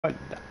But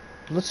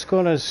let's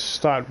gonna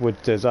start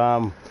with this.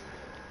 I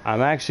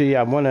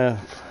wanna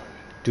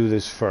do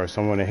this first.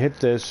 I wanna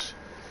hit this.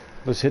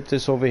 Let's hit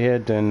this over here,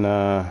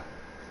 then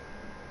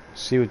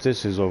see what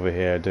this is over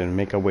here, then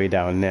make our way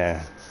down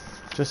there,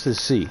 just to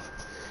see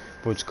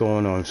what's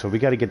going on. So we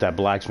got to get that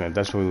blacksmith.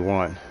 That's what we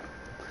want.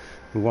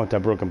 We want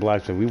that broken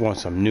blacksmith. We want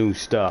some new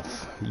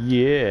stuff.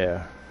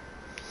 Yeah.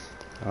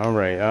 All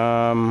right.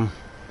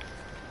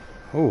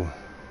 Oh.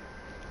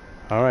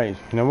 All right.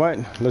 You know what?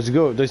 Let's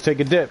go. Let's take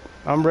a dip.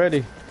 I'm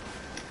ready.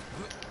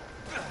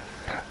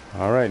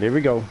 All right. Here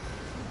we go.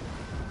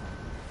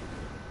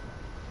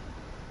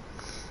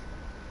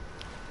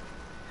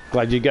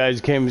 Glad you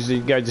guys came.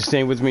 You guys are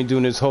staying with me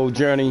doing this whole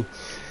journey,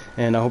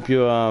 and I hope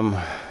you're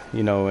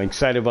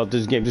excited about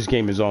this game. This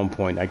game is on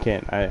point. I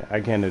can't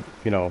can't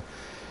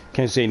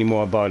say any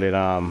more about it.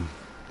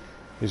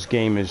 This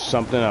game is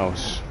something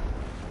else.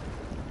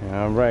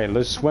 All right,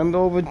 let's swim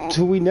over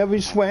to we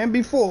never swam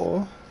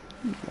before.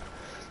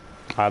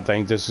 I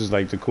think this is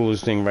like the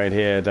coolest thing right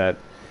here. That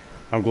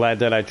I'm glad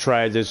that I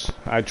tried this.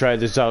 I tried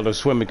this out of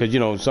swimming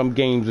because some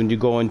games when you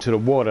go into the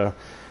water,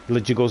 they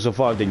let you go so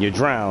far then you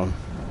drown.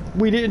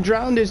 We didn't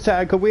drown this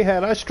time because we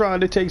had our straw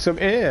to take some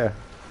air.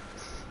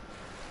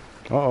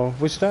 Uh-oh,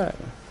 what's that?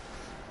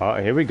 Oh,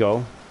 here we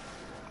go.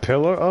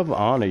 Pillar of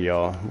Honor,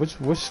 y'all.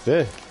 What's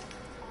this?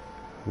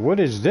 What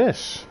is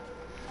this?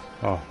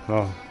 Oh,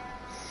 no.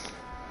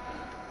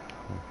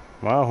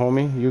 Wow,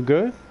 homie, you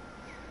good?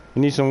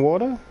 You need some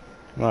water?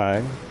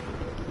 Alright.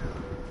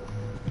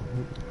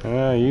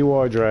 You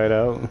are dried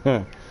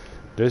out.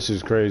 This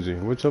is crazy.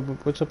 What's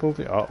up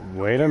over here? Oh,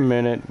 wait a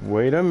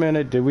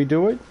minute. Did we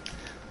do it?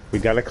 We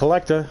got a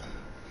collector.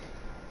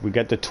 We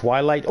got the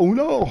Twilight. Oh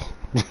no!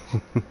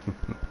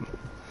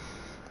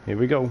 Here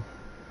we go.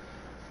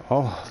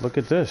 Oh, look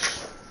at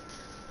this.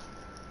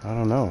 I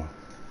don't know.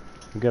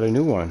 We got a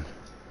new one.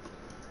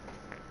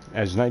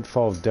 As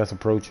nightfall death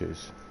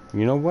approaches.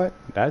 You know what?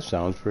 That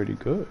sounds pretty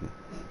good.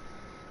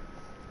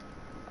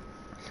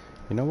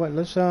 You know what?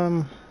 Let's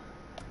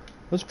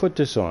put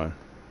this on.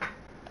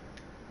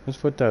 Let's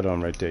put that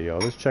on right there, y'all.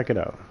 Let's check it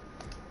out.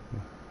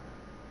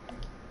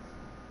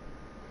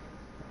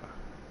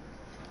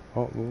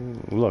 Oh,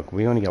 look,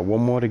 we only got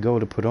one more to go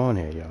to put on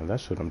here, y'all.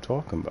 That's what I'm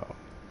talking about.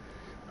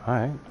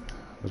 Alright,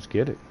 let's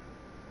get it.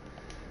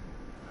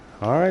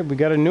 Alright, we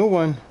got a new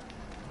one.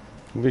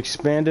 We've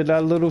expanded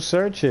our little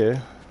search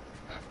here.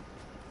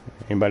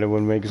 Anybody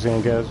want to make a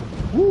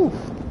sandcastle? Woo!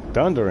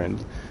 Thundering.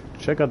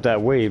 Check out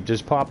that wave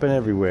just popping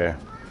everywhere.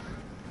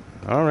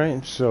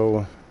 Alright,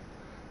 so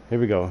here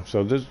we go.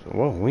 So this,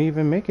 whoa, we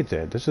even make it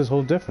there. This is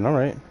whole different.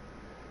 Alright.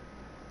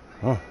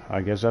 Oh,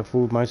 I guess I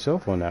fooled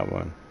myself on that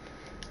one.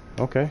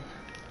 Okay.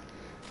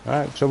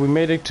 Alright, so we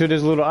made it to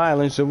this little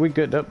island, so we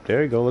good up.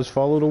 There you go. Let's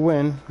follow the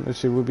wind. Let's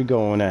see where we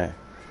going at.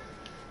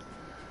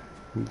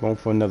 We're going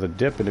for another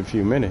dip in a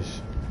few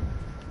minutes.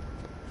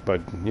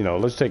 But,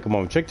 let's take a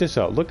moment. Check this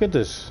out. Look at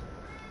this.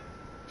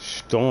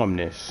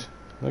 Stormness.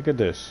 Look at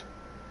this.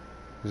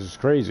 This is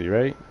crazy,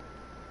 right?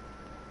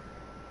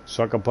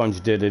 Sucker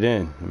Punch did it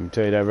in. Let me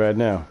tell you that right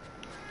now.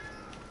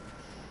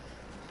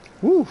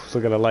 Woo!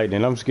 Look at the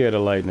lightning. I'm scared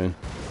of lightning.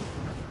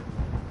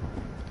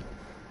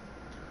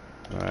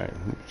 Alright,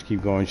 let's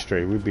keep going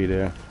straight. We'll be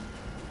there.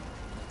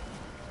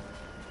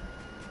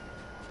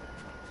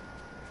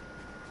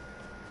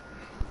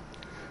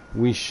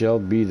 We shall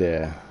be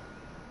there.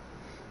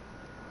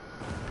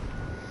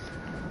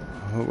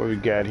 What we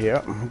got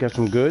here? We got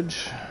some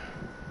goods.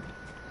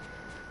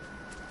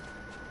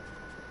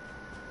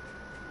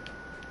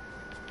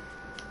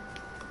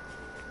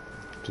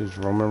 Just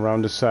roaming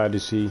around the side to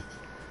see.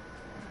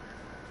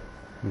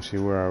 Let me see,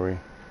 where are we?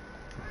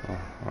 Oh,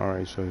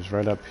 alright, so it's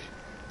right up.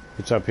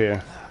 It's up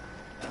here.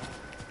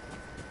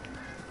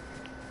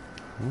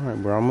 Alright,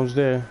 we're almost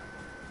there.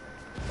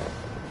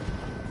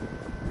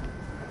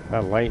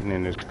 That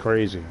lightning is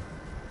crazy.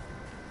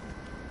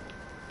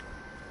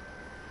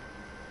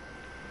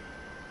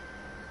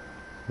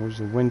 Where's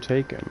the wind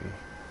taking me?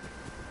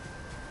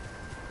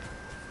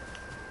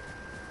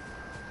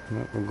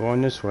 Well, we're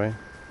going this way.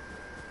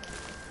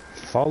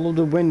 Follow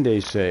the wind, they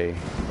say.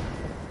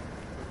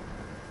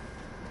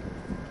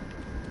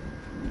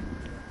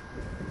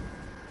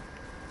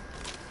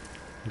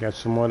 Got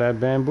some more of that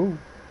bamboo.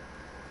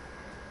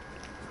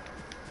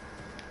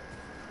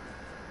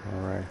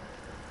 Alright.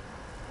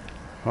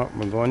 Oh,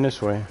 we're going this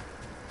way. I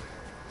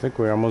think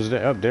we're almost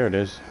there. Oh, there it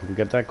is. We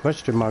got that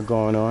question mark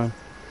going on.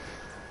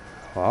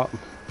 Oh.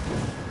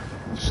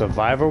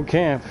 Survival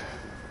camp.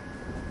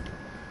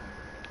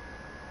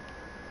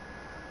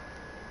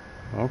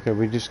 Okay,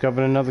 we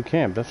discovered another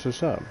camp. That's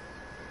what's up.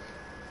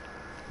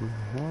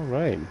 All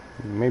right.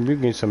 Maybe we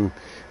can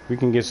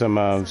get some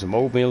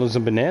oatmeal and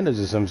some bananas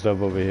or some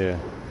stuff over here.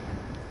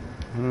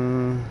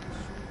 Well,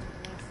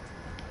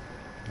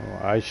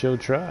 I shall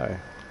try.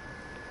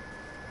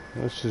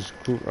 Let's just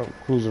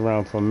cruise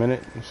around for a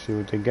minute and see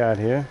what they got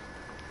here.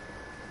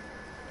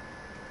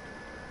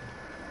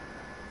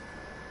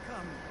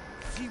 Come,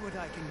 see what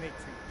I can make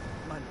for you.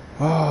 Money.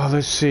 Oh,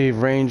 let's see.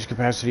 Range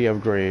capacity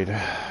upgrade.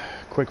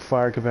 Quick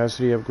fire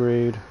capacity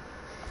upgrade.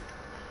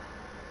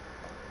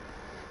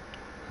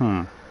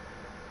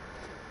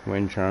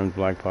 Wind charms,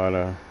 black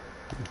powder.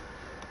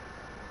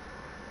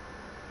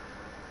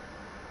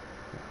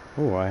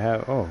 Oh, I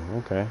have. Oh,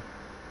 okay.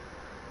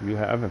 You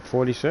have a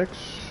 46?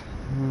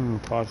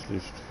 Costly.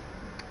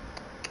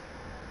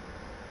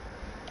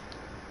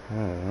 I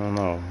don't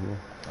know.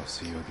 I'll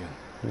see you again.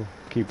 We'll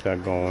keep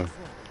that going. I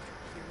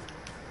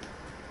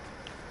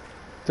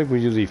think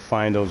we usually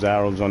find those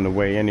arrows on the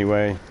way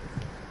anyway.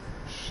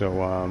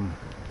 So,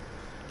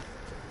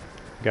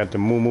 got the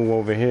moo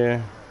over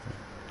here.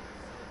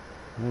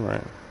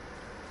 Alright.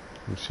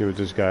 Let's see what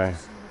this guy...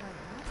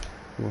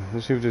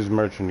 Let's see what this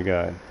merchant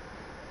got.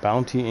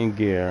 Bounty and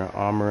gear,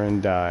 armor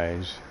and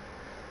dyes.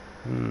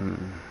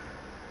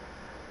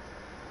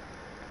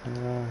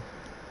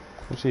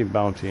 Let's see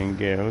bounty and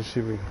gear. Let's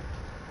see if we...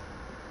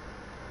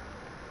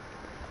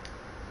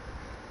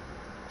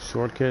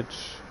 Sword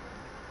kits.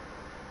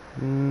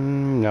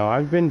 No,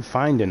 I've been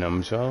finding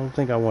them, so I don't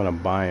think I want to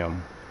buy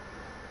them.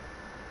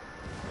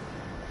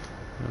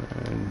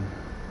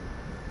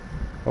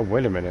 Oh,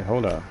 wait a minute.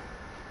 Hold up.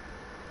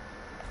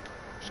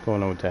 What's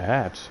going on with the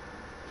hats?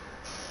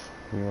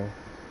 Yeah.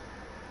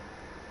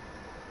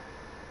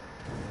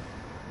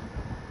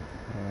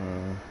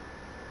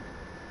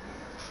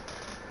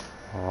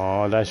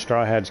 Oh, that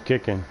straw hat's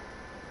kicking.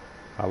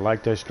 I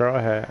like that straw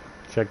hat.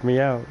 Check me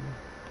out.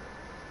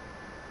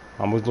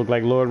 Almost look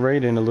like Lord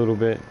Raiden a little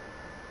bit.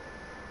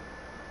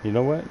 You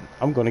know what?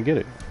 I'm gonna get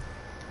it.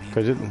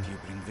 Cause it.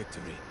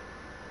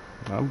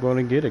 I'm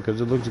gonna get it because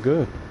it looks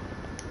good.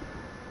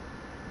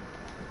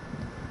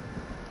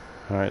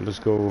 All right, let's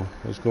go.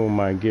 Let's go with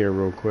my gear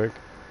real quick.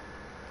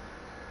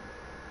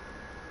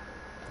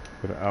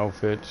 Go to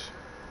outfits.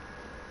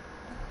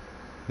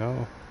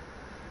 No.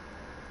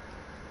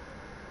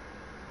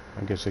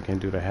 I guess I can't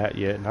do the hat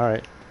yet. All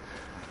right.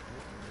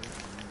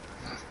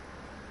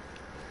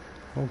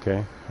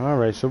 Okay. All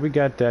right. So we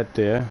got that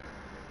there.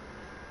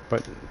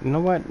 But you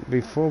know what?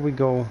 Before we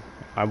go,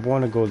 I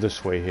want to go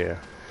this way here.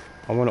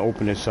 I want to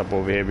open this up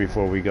over here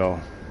before we go.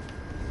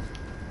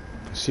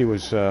 See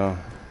what's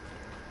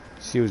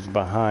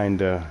behind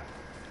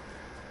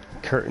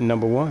curtain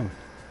number 1.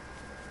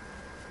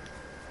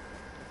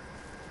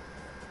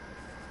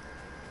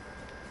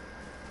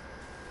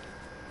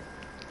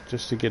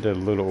 Just to get it a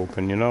little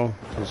open, you know.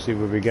 Let's see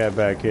what we got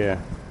back here,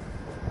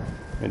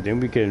 and then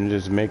we can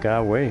just make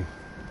our way.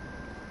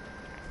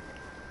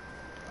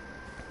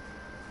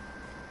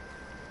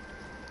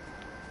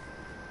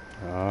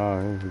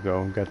 Here we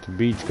go. Got the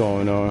beach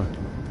going on.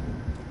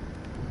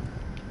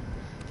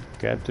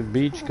 Got the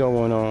beach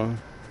going on.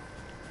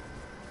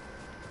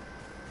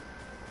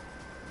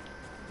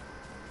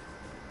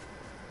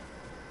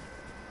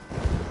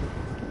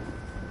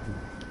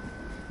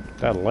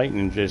 That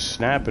lightning just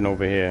snapping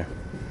over here.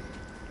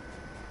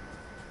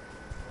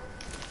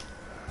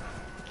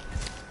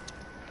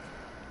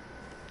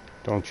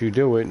 Don't you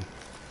do it.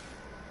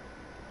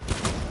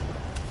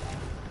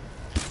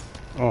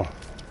 Oh.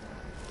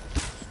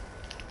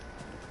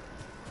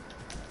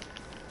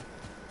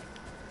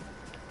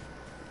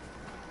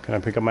 Can I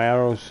pick up my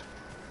arrows?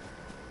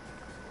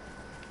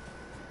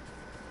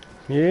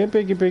 Yeah,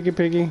 piggy, piggy,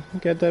 piggy.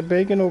 Got that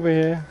bacon over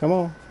here. Come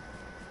on.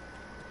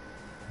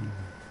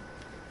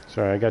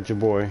 Sorry, I got your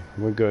boy.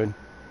 We're good.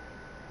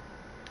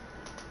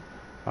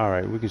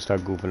 Alright, we can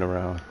start goofing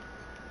around.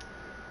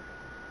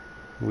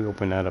 We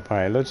open that up.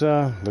 Alright, let's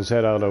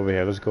head out over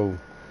here. Let's go.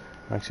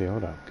 Actually,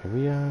 hold up. Can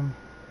we oh,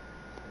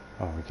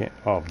 we can't.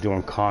 Oh,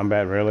 doing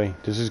combat, really?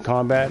 This is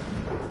combat?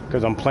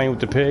 Because I'm playing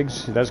with the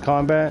pigs? That's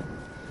combat?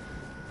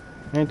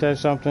 Ain't that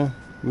something?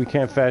 We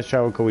can't fast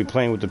travel because we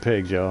playing with the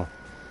pigs, y'all.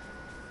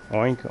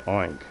 Oink,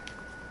 oink.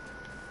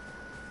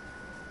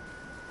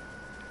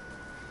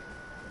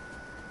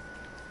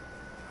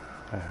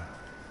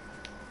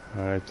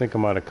 Alright, I think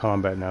I'm out of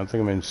combat now. I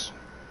think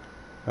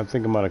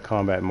I'm out of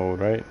combat mode,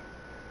 right?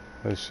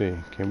 Let's see.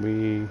 Can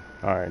we...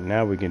 Alright,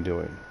 now we can do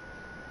it.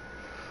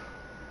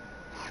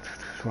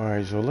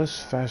 Alright, so let's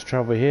fast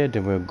travel here,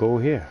 then we'll go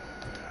here.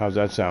 How's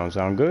that sound?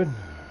 Sound good?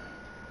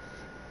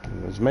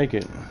 Let's make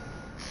it.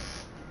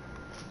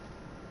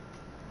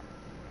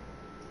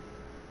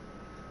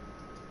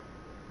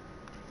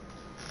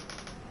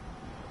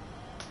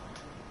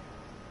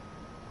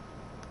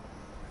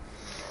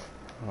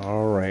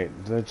 Alright,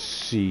 let's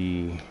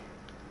see.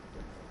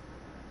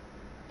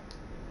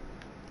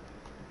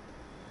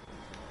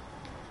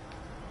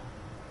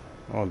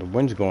 Oh, the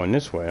wind's going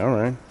this way,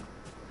 alright.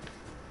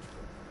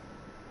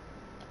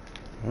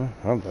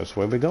 Well, that's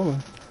where we're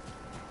going.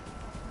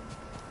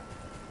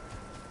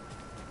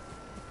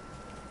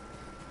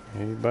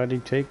 Everybody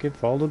take it,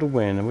 follow the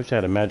wind. I wish I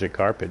had a magic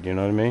carpet, you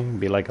know what I mean?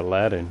 Be like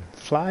Aladdin.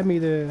 Fly me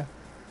there.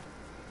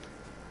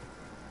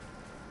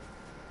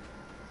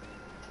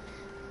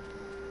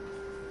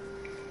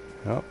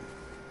 Oh.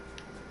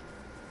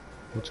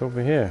 What's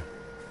over here?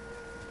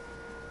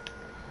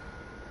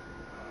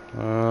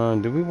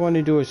 Do we want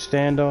to do a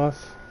standoff?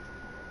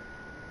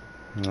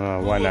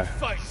 Why not?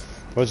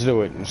 Let's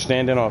do it.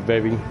 Standing off,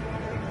 baby.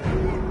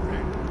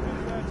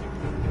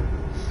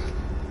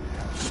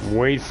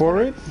 Wait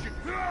for it.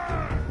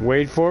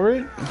 Wait for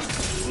it.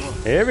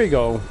 Here we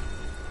go.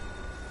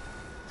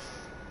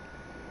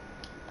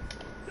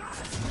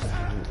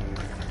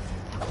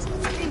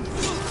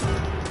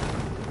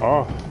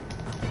 Oh.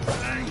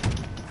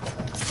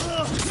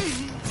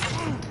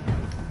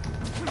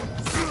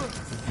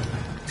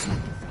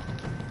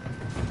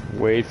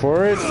 Wait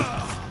for it.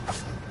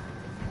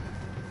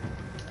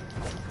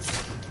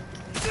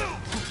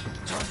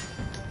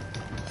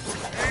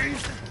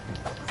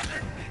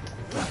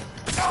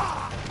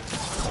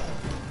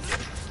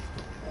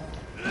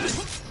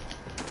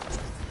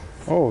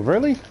 Oh,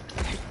 really?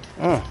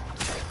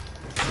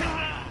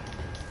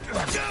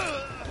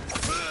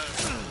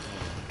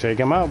 Take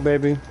him out,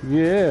 baby.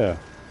 Yeah.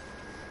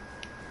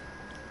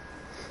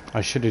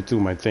 I should have threw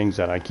my things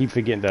out. I keep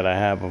forgetting that I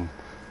have them.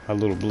 My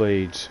little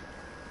blades.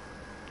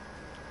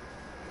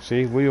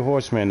 See, where your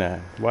horseman at?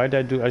 Why did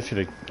I do? I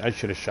should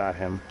have shot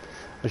him.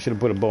 I should have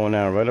put a bow and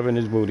arrow right up in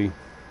his booty.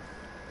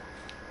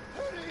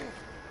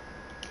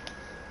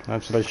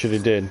 That's what I should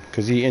have did,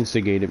 because he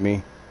instigated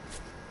me.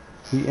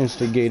 He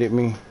instigated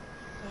me.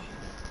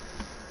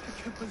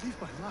 I can't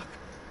believe my luck.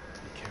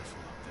 Be careful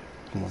up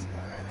there. Come on,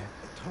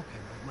 A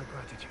token of my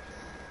gratitude.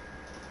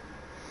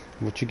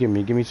 what you give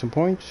me? Give me some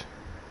points?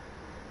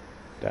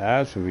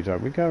 That's what we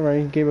talk. We got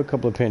right. He gave a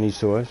couple of pennies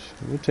to us.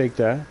 We'll take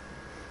that.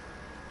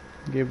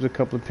 Gave us a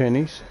couple of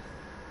pennies.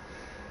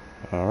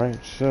 Alright,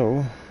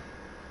 so...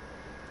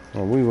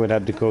 well, we would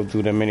have to go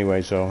through them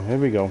anyway, so here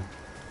we go.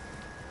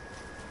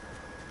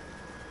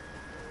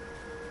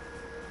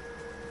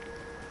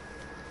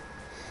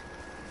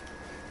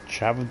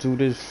 Travel through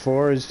this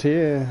forest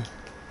here.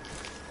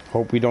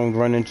 Hope we don't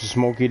run into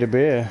Smokey the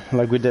Bear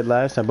like we did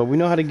last time, but we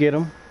know how to get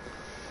him.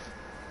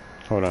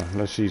 Hold on,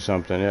 let's see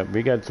something. Yep,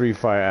 we got 3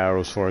 fire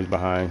arrows for us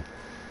behind.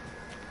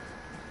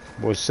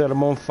 We'll set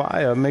them on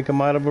fire, make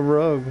them out of a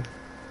rug.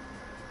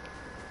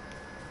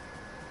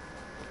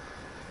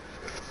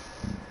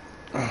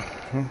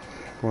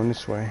 Going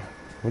this way.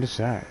 What is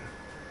that?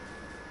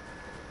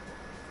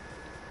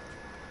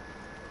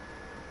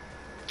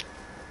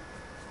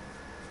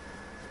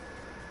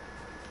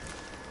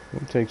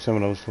 We'll take some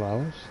of those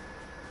flowers.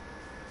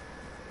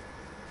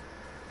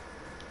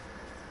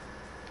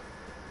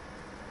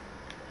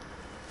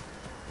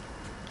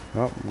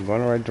 Oh, we're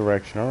going the right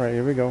direction. Alright,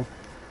 here we go.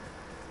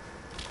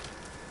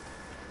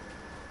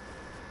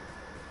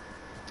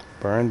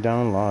 Burn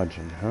down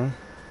lodging, huh?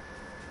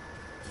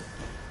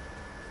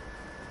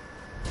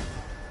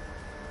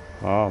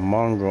 Oh,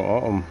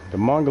 mongrel. The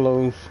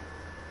Mongolos.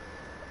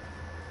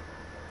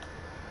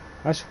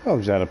 I swear I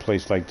was at a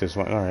place like this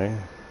one. Alright.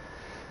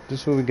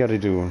 This is what we gotta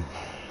do.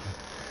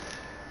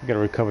 We gotta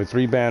recover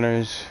 3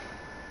 banners.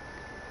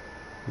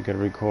 We gotta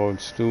record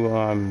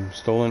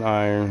stolen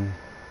iron.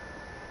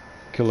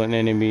 Kill an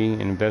enemy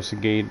and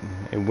investigate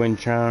a wind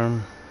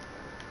charm.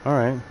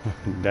 Alright.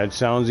 That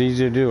sounds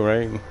easy to do,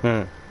 right?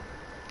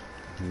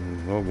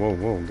 Whoa, whoa,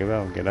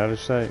 whoa. Get out of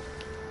sight.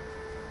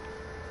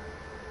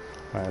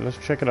 Alright, let's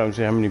check it out and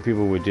see how many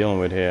people we're dealing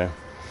with here.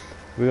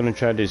 We're gonna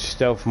try this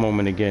stealth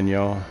moment again,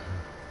 y'all.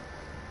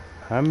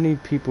 How many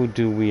people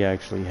do we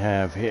actually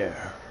have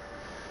here?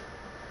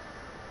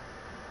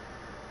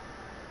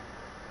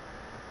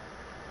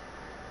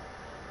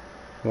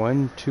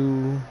 One,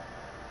 two.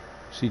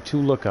 See 2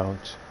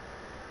 lookouts.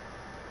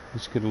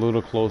 Let's get a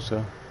little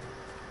closer.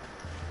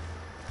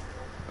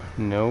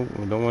 No,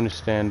 we don't want to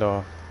stand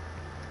off.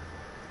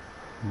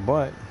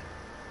 But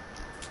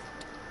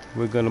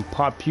we're gonna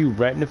pop you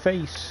right in the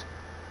face.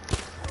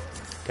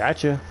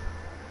 Gotcha.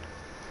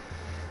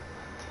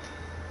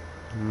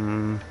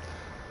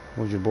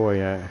 Where's your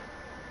boy at?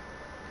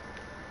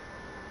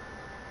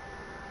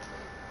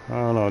 I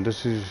don't know.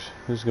 This is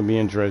gonna be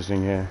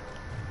interesting here.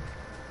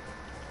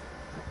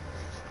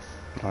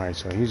 All right,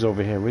 so he's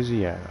over here. Where's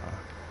he at?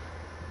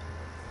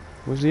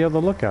 Where's the other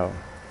lookout?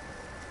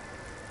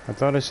 I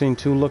thought I seen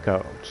 2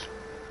 lookouts.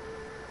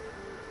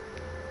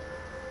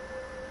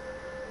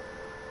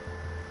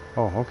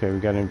 Oh, okay. We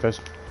got to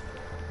invest.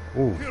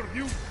 Ooh.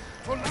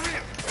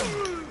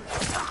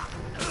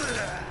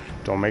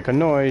 Don't make a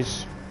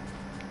noise.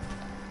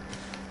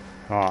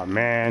 Oh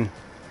man.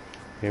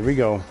 Here we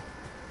go.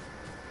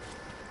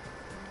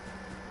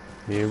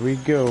 Here we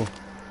go.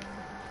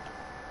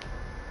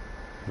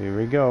 Here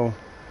we go.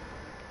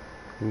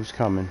 Who's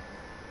coming?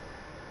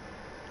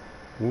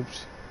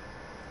 Whoops.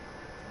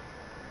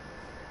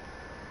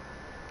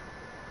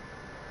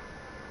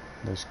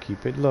 Let's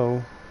keep it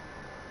low.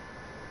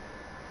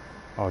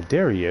 Oh,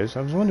 there he is.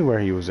 I was wondering where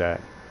he was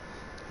at.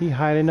 He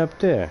hiding up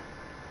there.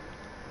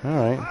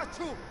 Alright.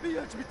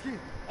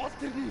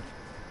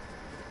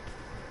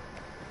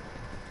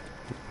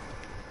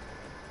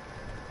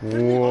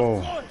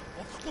 Whoa.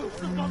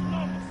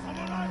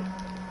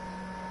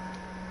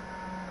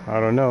 I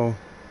don't know.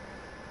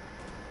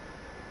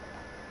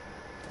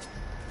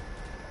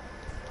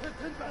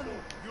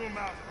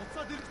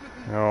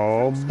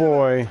 Oh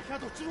boy.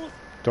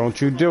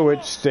 Don't you do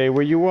it. Stay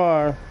where you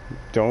are.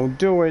 Don't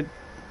do it.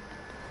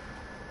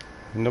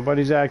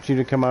 Nobody's asked you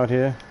to come out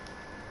here.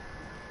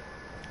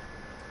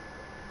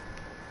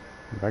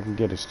 If I can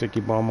get a sticky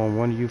bomb on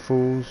one of you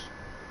fools.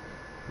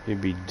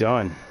 You'd be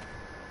done.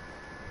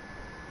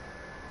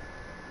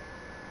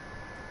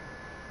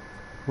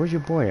 Where's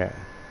your boy at?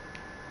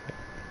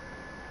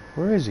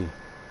 Where is he?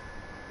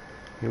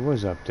 He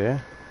was up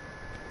there.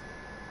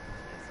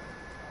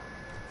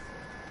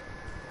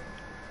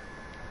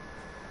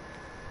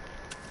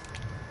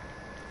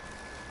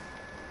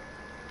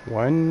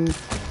 One.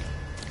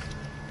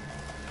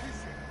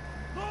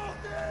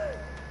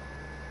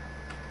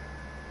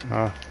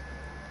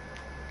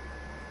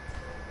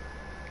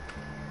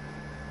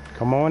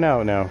 Come on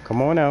out now.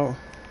 Come on out.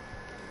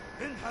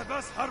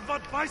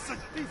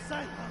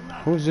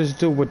 Who's this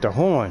dude with the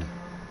horn?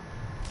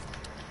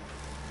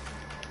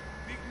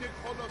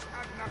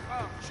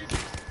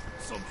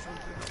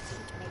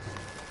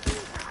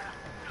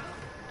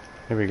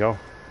 Here we go.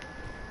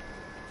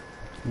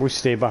 We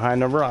stay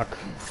behind the rock.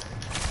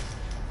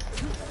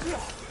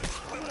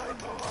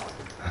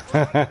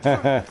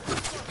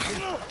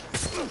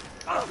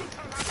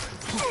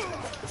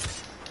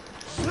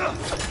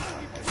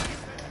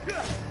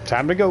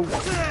 Time to go.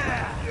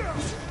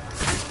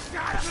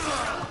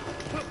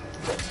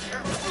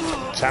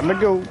 Time to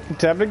go.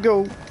 Time to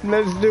go.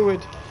 Let's do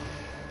it.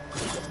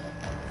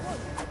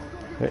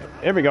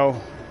 Here we go.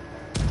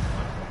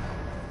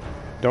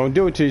 Don't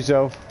do it to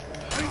yourself.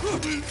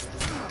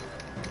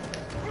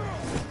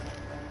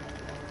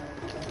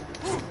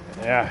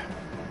 Yeah.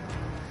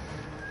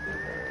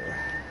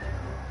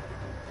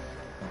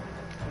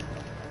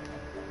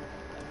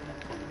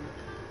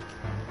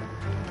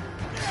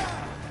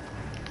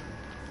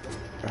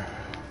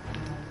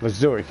 Let's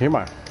do it. Come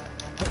on.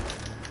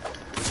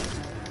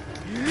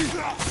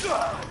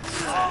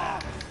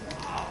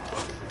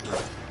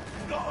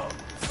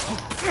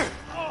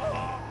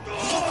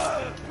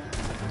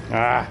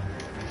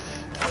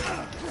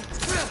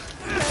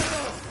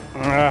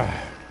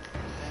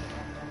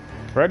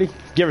 Ready?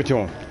 Give it to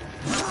him.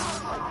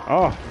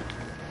 Oh.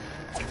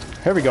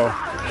 Here we go.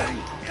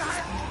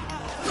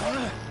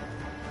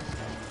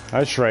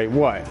 That's right.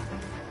 What?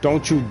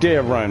 Don't you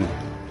dare run.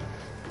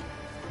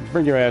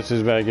 Bring your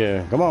asses back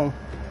here. Come on.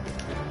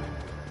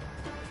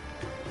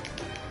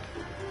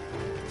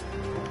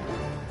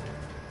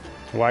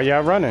 Why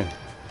y'all running?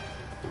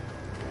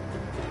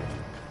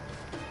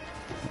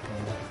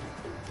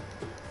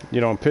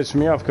 You don't piss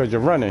me off because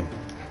you're running.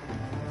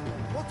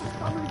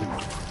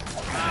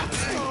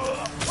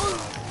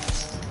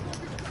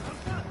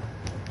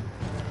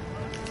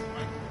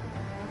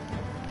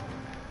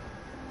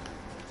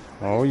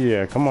 Oh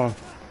yeah, come on.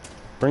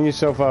 Bring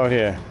yourself out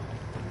here.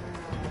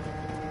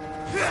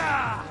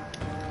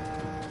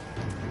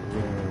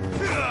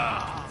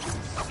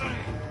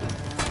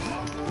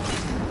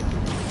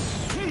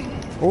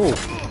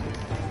 Oh.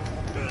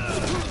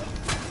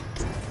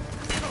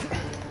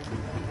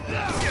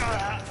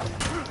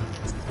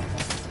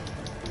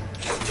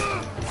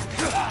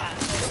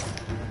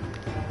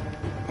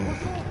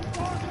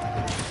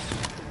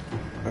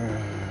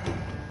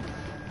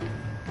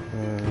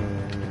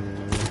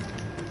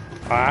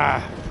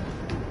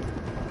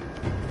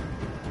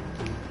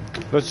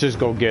 Let's just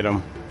go get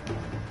him.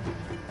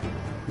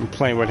 I'm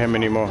playing with him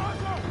anymore.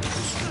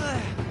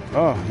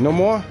 Oh, no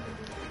more?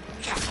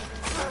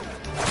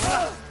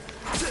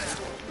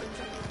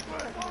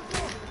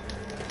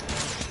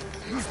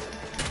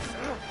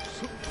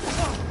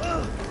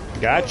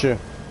 Gotcha.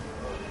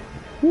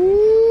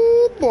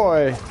 Woo,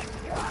 boy.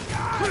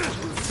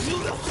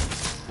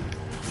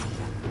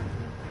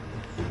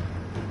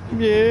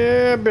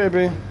 Yeah,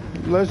 baby.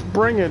 Let's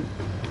bring it.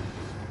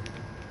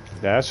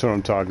 That's what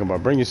I'm talking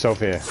about. Bring yourself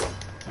here.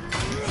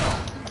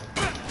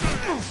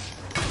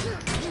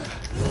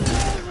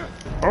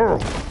 Oh.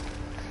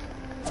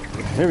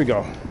 Here we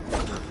go.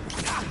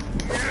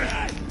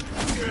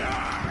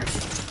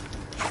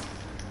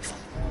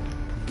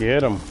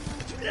 Get him.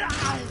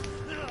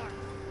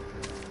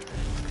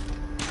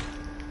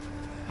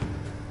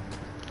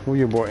 Who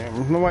you boy?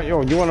 You know what?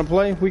 Yo, you want to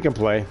play? We can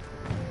play.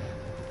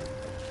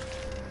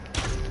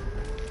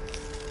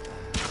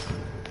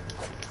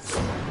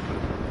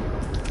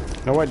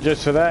 You know what?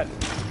 Just for that.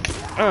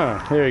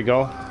 Here you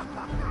go.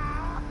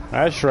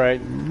 That's right.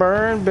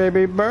 Burn,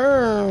 baby,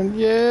 burn.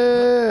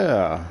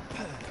 Yeah.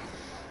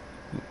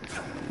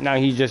 Now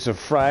he's just a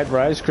fried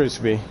Rice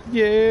Krispie.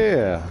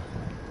 Yeah.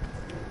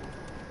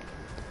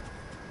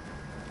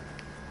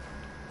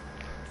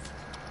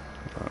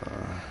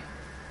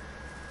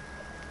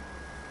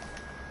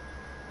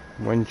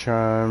 Wind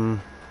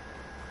chime.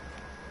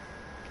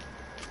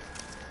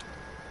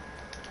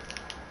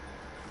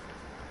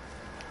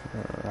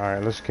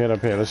 Alright, let's get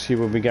up here. Let's see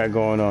what we got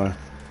going on.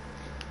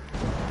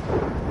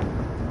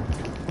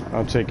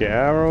 I'll take your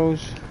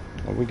arrows.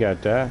 Oh, we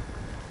got that.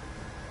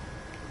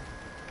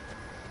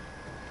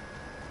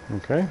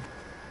 Okay.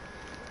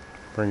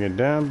 Bring it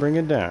down, bring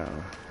it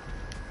down.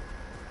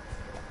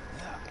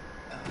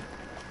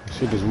 I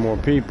see there's more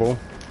people.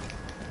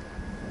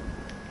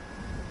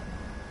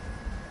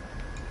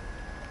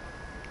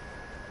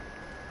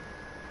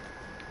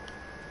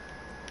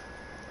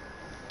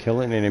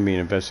 Kill an enemy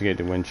and investigate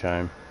the wind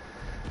chime.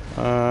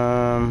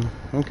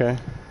 Okay.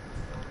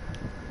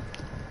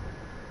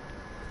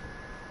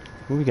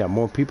 We got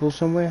more people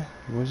somewhere?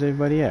 Where's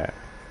everybody at?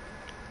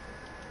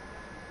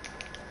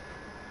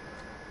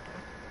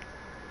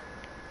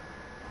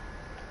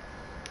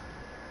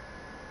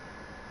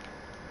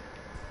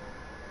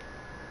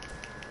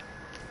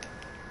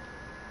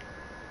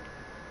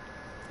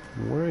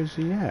 Where is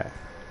he at?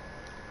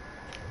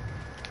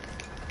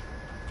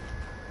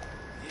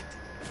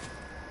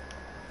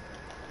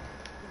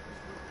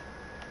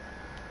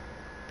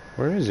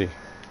 Where is he?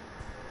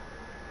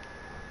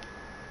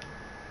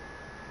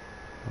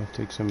 I'll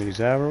take some of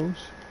these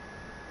arrows.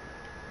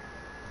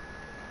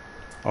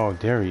 Oh,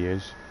 there he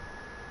is.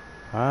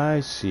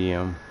 I see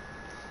him.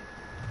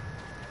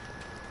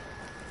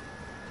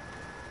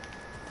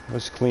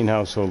 Let's clean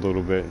house a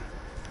little bit.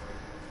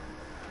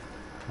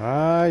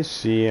 I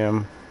see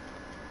him.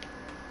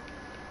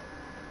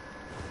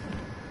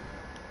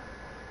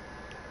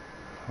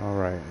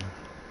 Alright.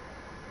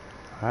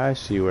 I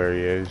see where he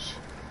is.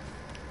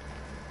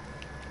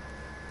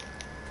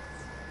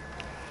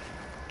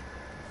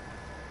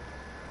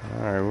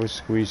 Alright, we'll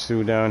squeeze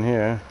through down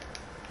here.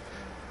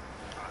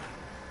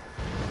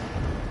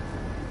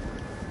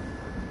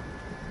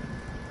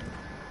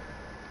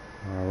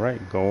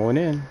 Alright, going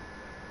in.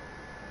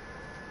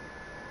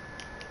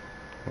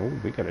 Oh,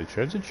 we got a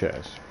treasure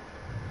chest.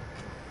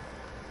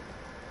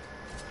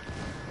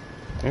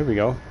 There we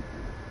go.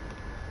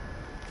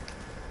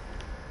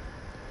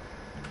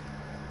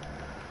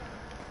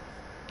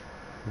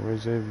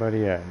 Where's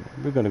everybody at?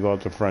 We're gonna go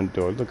out the front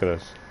door. Look at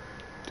us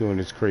doing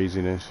this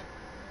craziness.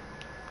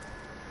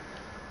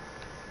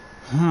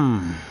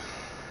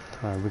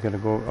 Alright, we gotta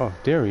go. Oh,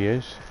 there he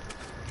is.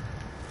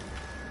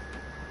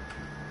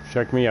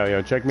 Check me out,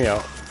 yo. Check me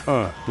out.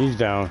 He's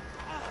down.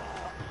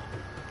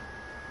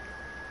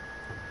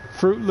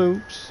 Fruit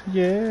Loops.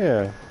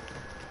 Yeah.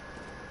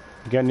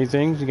 You got any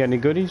things? You got any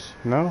goodies?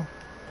 No?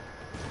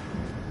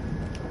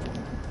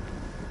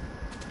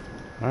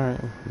 Alright,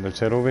 let's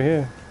head over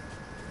here.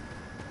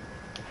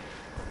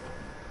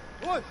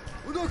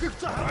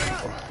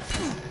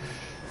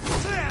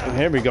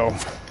 Here we go.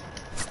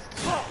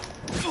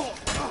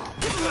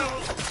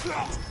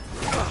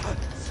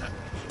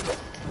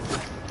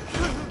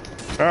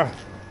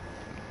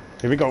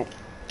 Here we go.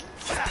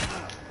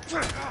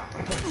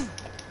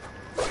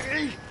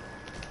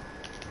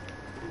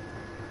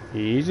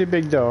 Easy,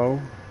 big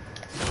dog.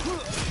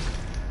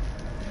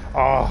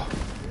 Oh.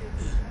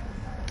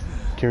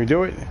 Can we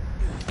do it?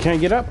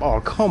 Can't get up?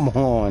 Oh, come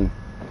on.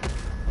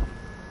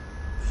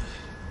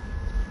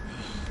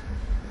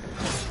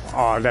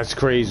 Oh, that's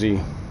crazy.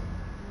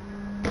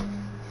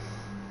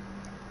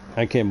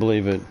 I can't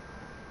believe it.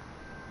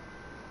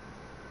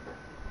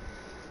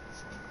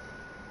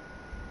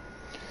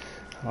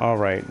 All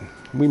right,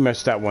 we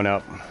messed that one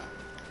up.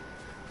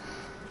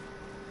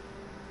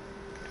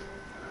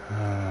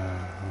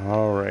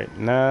 All right,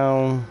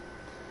 now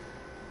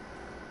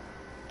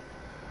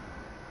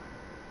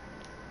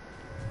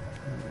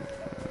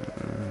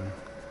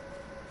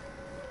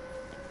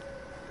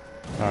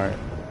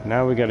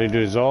now we got to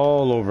do this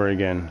all over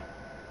again.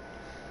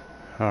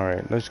 All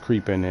right, let's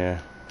creep in here.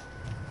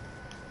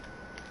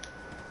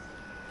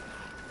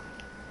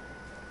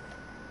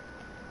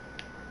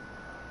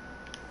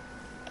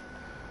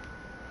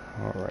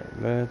 All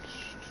right, let's.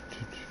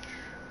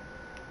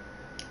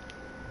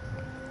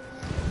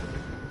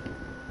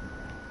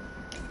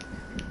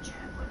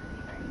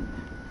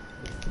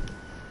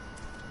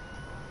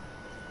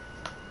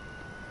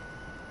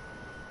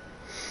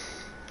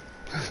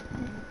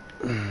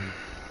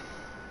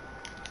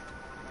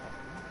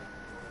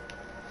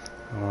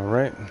 All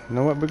right, you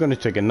know what? We're gonna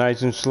take it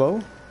nice and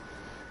slow.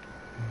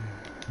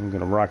 I'm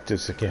gonna rock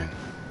this again.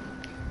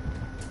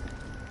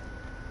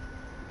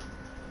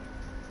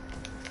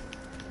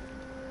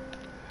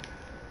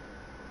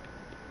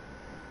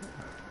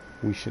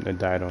 We shouldn't have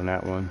died on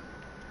that one.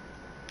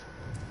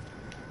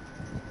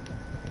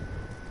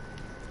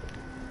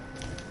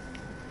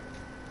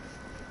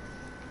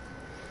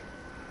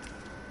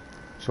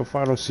 So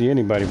far I don't see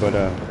anybody, but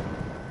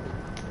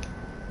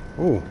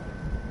oh,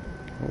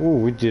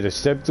 we did a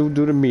step through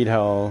the meat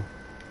hall.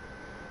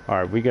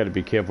 Alright, we gotta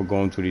be careful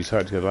going through these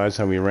huts, because last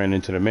time we ran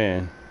into the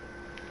man.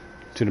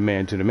 To the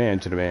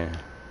man.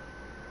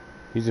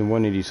 He's in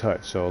one of these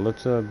huts, so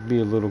let's be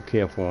a little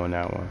careful on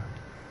that one.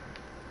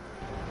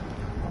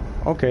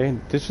 Okay,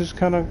 this is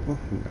kind of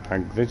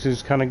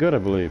good, I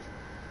believe,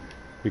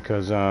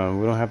 because we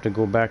don't have to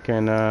go back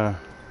and oh,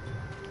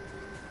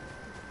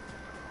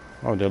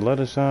 they let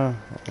us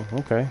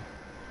okay.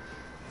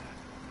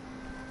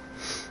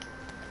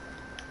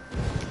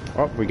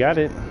 Oh, we got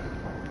it.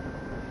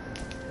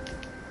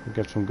 We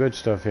got some good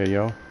stuff here,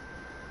 yo.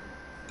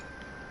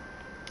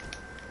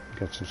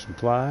 Got some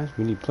supplies.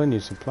 We need plenty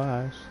of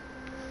supplies.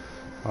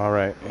 All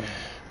right.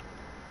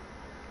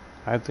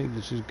 I think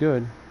this is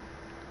good.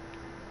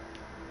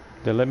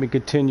 They let me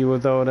continue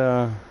without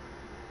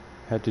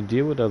have to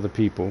deal with other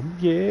people.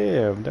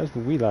 Yeah, that's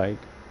what we like.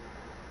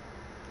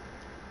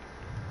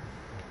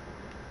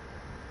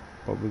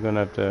 But we're gonna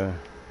have to.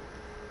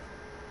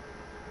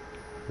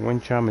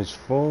 Wind chime is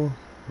full.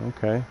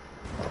 Okay.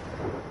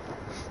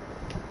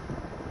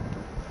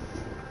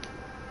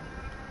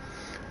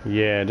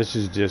 Yeah, this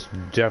is just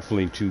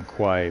definitely too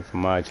quiet for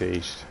my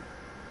taste.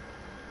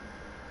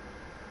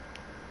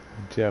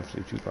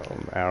 Definitely too quiet.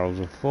 Arrows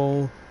are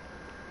full.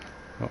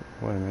 Oh,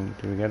 wait a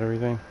minute. Do we get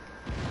everything?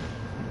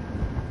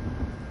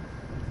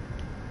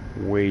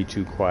 Way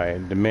too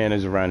quiet. The man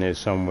is around here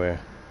somewhere.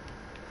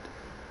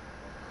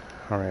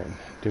 Alright.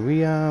 Did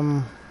we,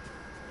 Oh,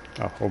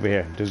 over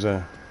here. There's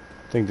a...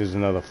 I think there's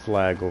another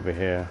flag over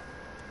here.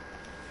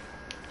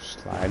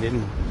 Slide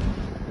in.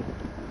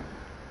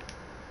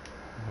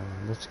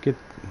 Let's get...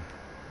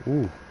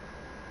 Ooh.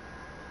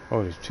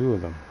 Oh, there's two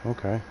of them.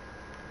 Okay.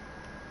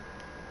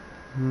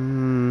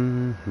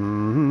 You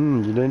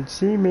didn't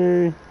see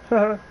me.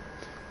 Oh,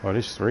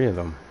 there's three of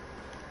them.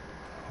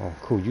 Oh,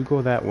 cool. You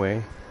go that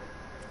way.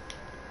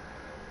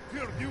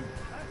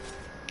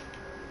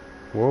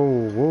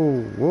 Whoa,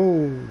 whoa,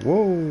 whoa,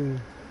 whoa.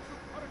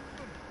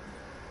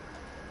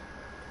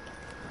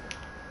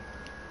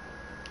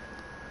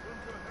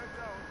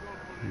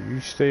 You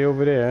stay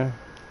over there,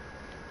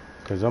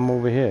 because I'm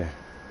over here.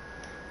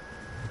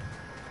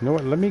 You know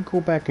what? Let me go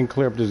back and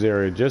clear up this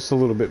area just a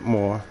little bit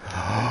more.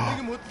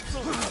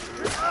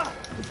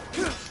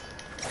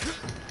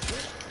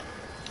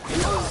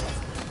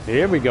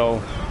 Here we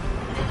go.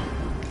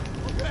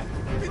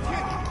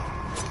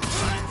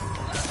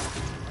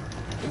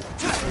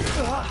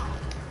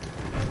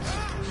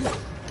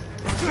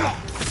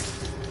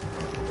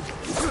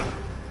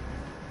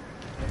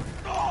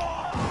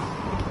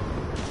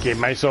 Gave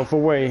myself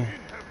away.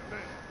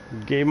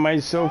 Gave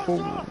myself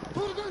away.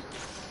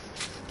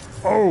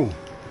 Oh!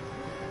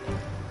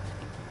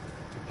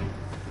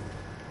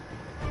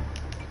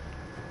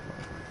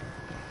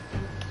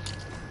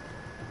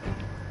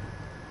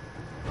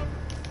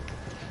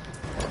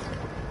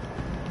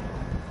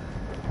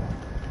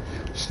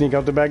 Sneak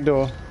out the back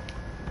door.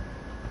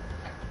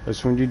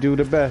 That's when you do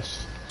the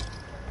best.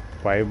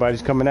 Why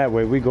everybody's coming that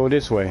way, we go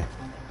this way.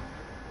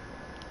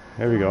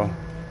 There we go.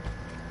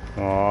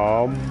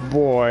 Oh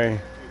boy.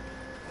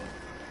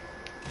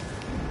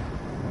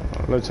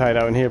 Let's hide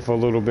out in here for a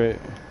little bit.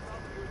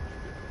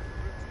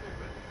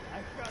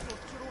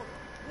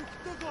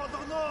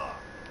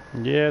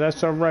 Yeah,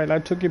 that's alright. I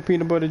took your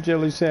peanut butter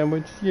jelly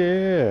sandwich.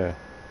 Yeah.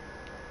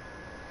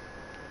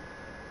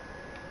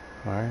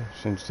 Alright,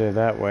 since they're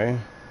that way.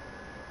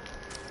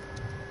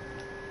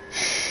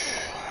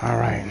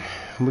 Alright.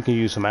 We can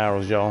use some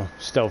arrows, y'all.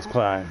 Stealth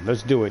climb.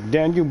 Let's do it.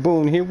 Daniel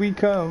Boone, here we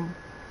come.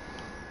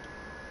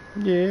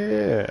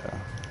 Yeah.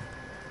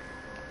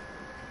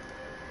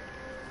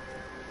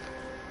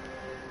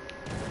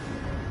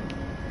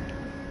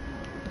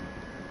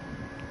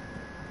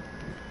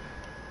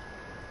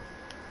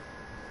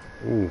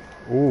 Ooh,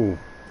 ooh,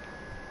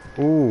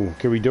 ooh.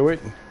 Can we do it?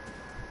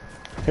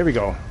 Here we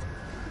go.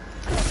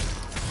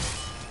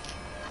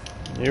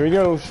 Here he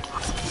goes.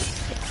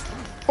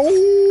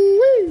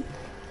 Oh,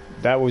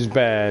 that was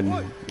bad.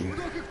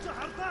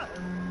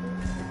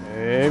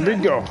 Here we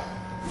go.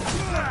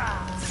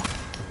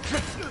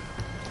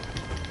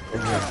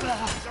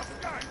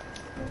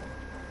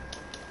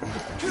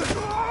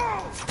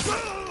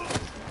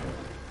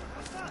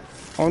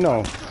 Oh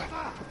no.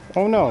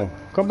 Oh no.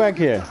 Come back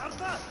here.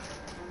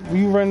 What are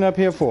you running up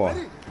here for?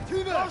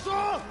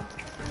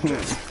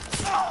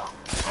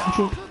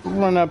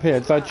 Run up here.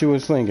 Thought you were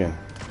slinging.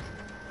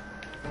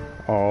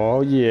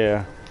 Oh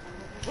yeah.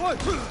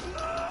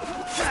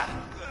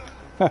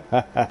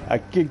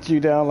 I kicked you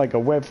down like a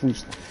wet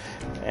fruit.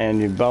 And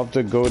you're about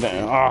to go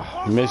down.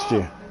 Ah, oh, missed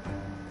you.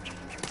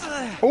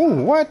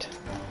 Oh, what?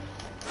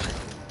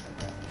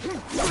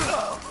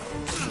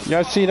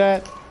 Y'all see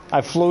that? I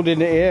floated in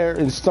the air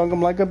and stung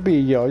him like a bee,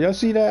 yo. Y'all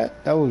see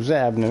that? That was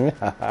happening.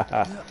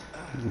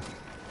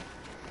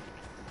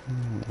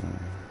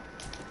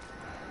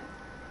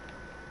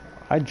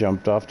 I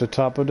jumped off the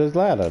top of this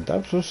ladder.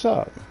 That's what's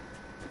up.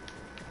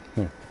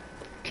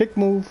 Kick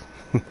move.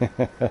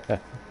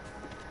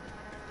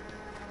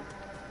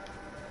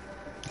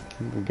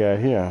 We got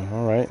here.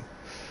 All right.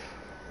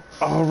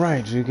 All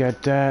right. So you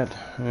got that.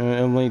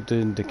 Eliminate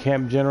the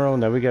camp general.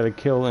 Now we got to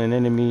kill an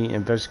enemy.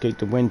 Investigate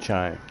the wind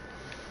chime.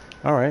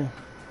 All right.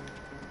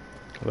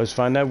 Let's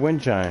find that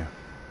wind chime.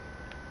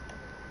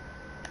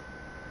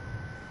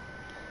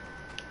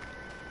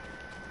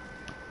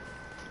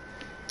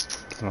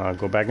 I'll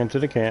go back into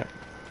the camp.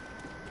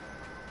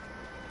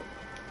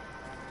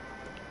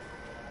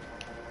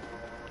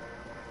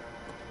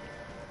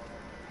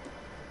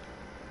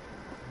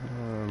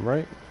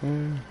 Right.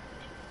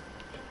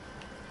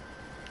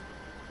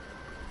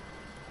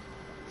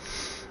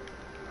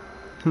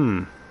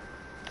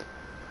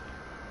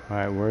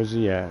 Alright, where's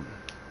he at?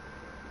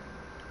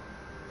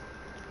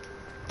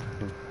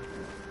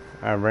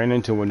 I ran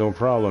into him with no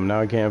problem.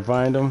 Now I can't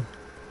find him.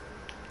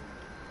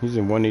 He's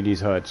in one of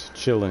these huts,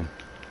 chilling.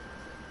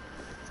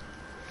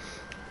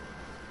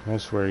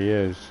 That's where he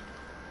is.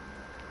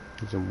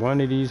 He's in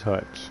one of these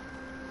huts.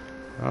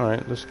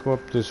 Alright, let's go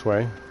up this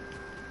way.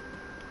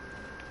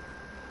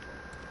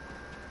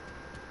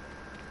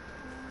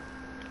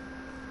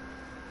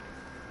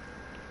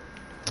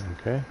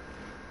 Okay.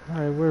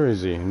 Alright, where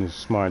is he in his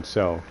smart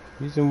self?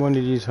 He's in one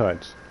of these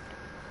huts.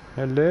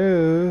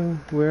 Hello,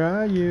 where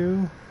are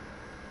you?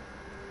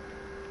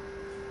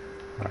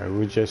 Alright,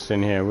 we're just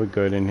in here. We're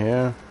good in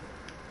here.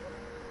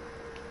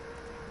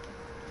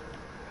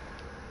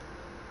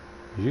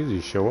 He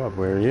usually show up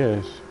where he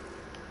is.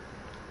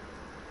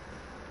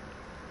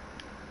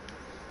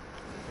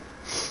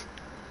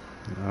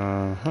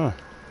 Uh-huh.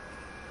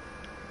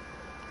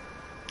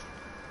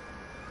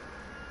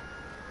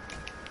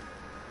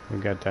 We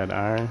got that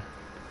iron.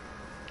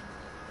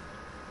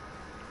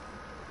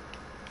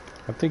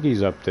 I think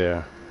he's up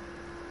there.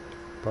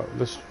 But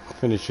let's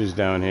finish this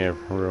down here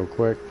real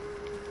quick.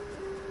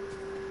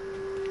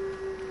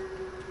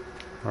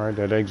 Alright,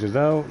 that exit's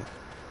out.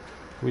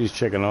 We're just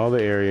checking all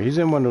the area. He's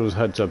in one of those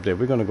huts up there.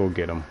 We're gonna go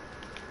get him.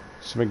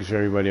 Just making sure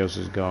everybody else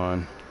is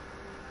gone.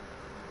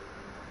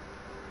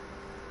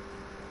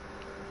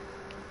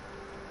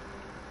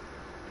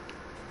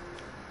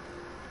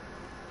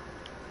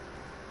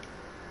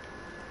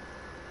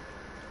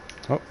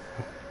 Oh.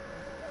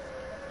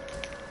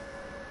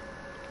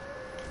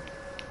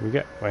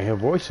 I hear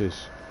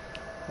voices.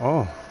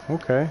 Oh,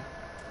 okay.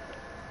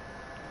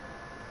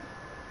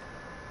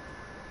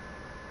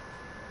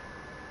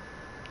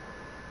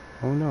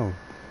 Oh no.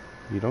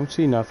 You don't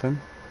see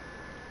nothing.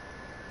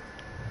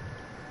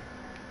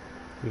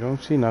 You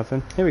don't see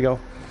nothing. Here we go.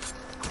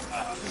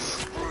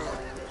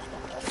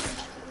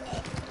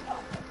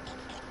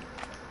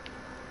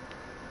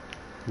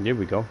 Here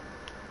we go.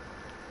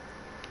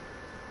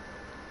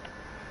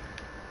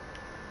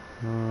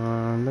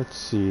 Let's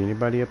see.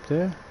 Anybody up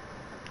there?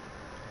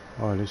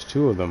 Oh, there's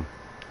two of them.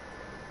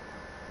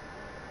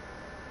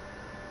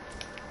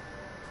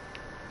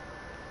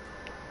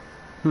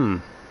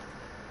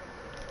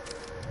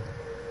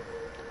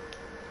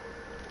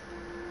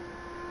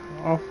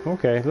 Oh,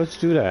 okay. Let's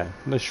do that.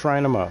 Let's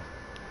shrine them up.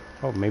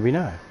 Oh, maybe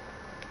not.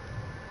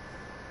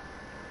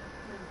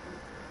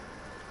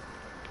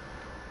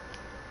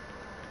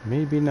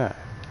 Maybe not.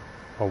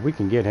 Oh, we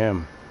can get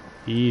him.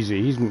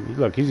 Easy.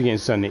 Look, he's getting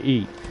something to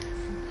eat.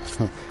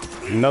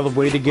 Another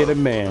way to get a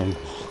man.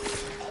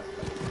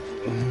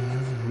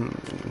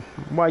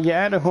 While you're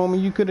at it, homie,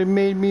 you could have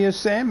made me a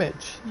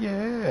sandwich.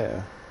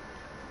 Yeah.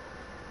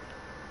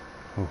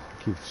 Oh,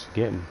 I keep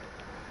forgetting.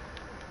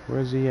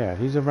 Where's he at?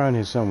 He's around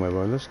here somewhere.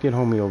 Well, let's get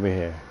homie over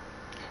here.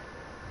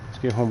 Let's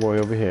get homeboy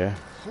over here.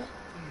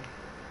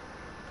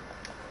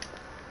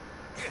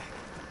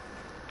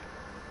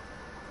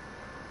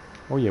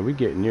 Oh yeah, we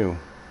getting you.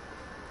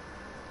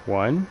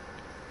 1,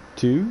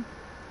 2,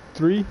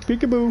 3,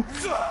 peekaboo.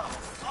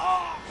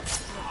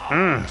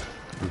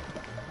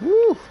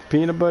 Woo!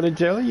 Peanut butter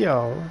jelly,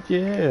 y'all.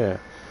 Yeah.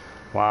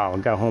 Wow, I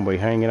got homeboy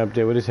hanging up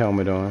there with his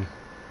helmet on.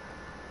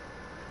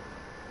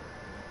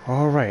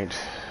 Alright.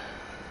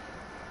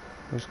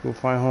 Let's go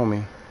find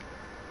homie.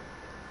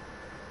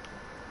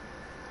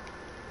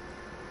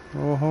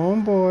 Oh,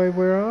 homeboy,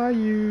 where are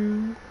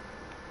you?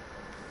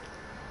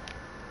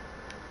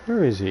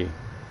 Where is he?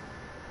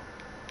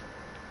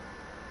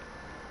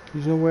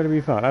 He's nowhere to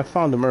be found. I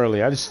found him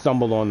early. I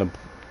stumbled onto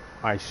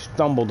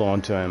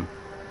him.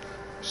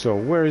 So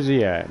where is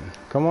he at?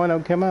 Come on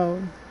out, come out.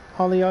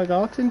 Holly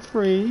oxen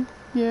free.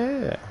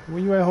 Yeah. Where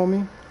you at,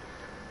 homie?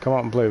 Come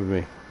out and play with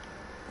me.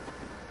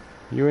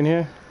 You in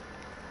here?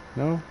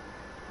 No?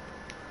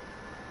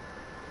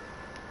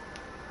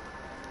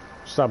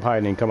 Stop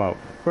hiding. Come out.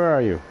 Where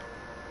are you?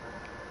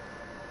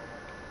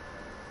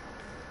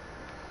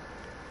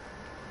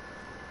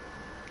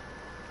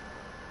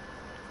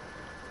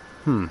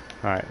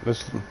 Alright,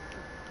 let's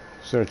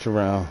search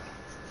around.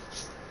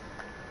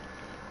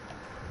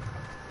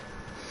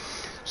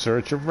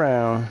 Search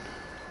around.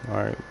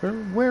 Alright,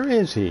 where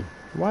is he?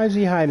 Why is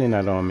he hiding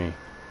that on me?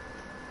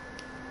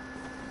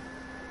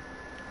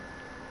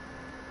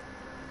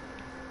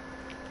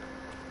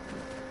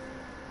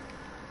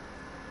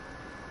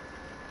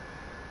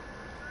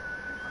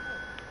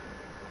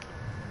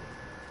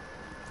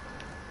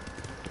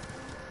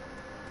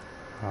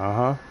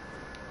 Uh-huh.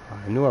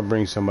 I knew I'd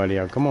bring somebody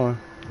out. Come on.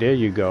 There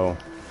you go.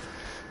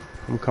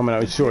 I'm coming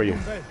out to show you.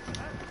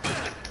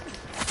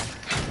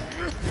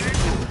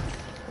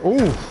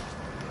 Ooh.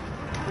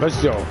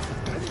 Let's go.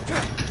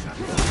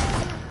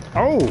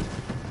 Oh.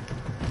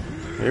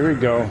 Here we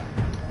go.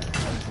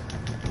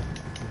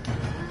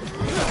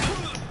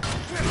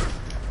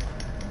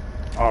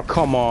 Oh,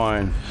 come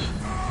on.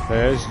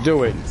 Let's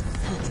do it.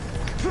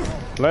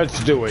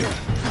 Let's do it.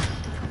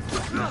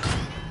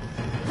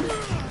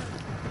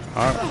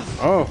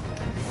 Oh.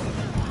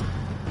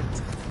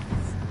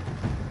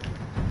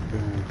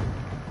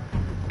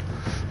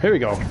 Here we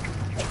go.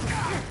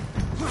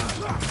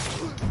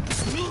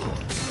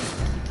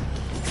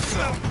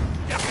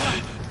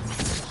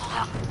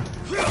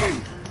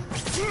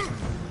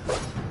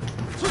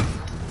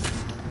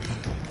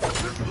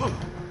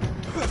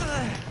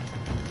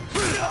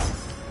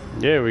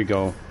 There we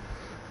go.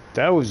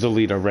 That was the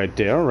leader right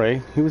there. All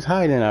right. He was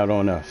hiding out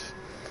on us.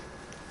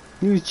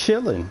 He was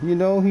chilling. You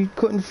know, he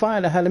couldn't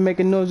find out how to make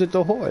a noise at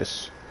the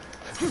horse.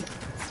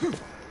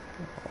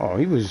 Oh,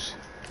 he was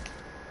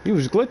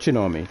glitching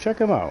on me. Check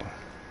him out.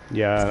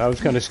 Yeah, I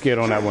was kind of scared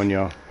on that one,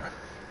 y'all.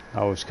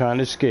 I was kind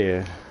of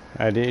scared.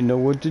 I didn't know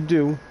what to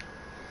do.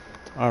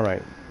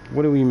 Alright,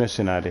 what are we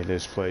missing out of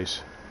this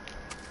place?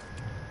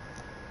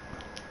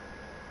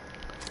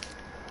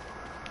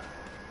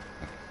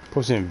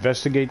 Supposed to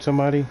investigate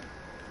somebody?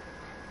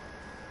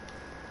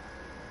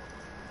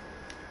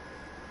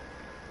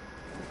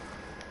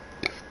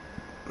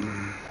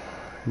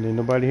 There's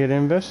nobody here to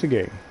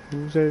investigate.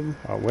 Who said?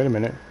 Oh, wait a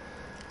minute.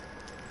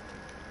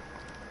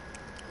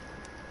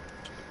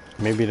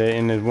 Maybe they're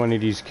in one of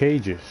these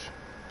cages.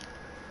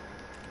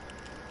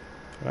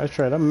 That's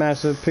right, I'm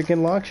master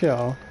picking locks,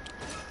 y'all.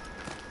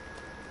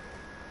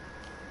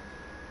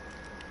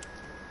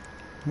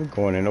 We're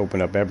going and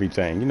open up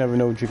everything. You never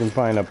know what you can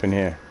find up in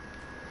here.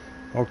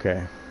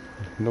 Okay.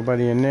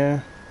 Nobody in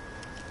there?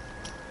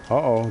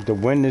 Uh-oh, the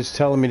wind is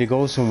telling me to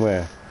go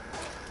somewhere.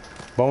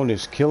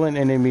 Bonus, kill an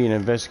enemy and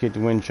investigate the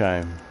wind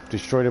chime.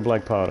 Destroy the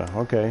black powder.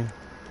 Okay.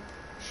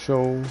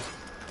 So,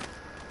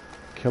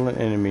 kill an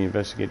enemy,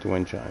 investigate the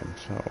wind chime.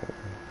 So,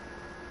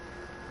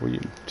 where are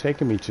you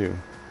taking me to?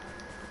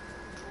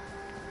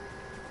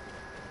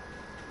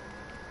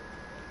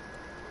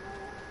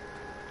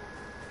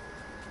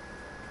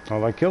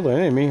 Oh, I killed an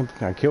enemy.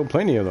 I killed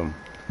plenty of them.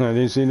 I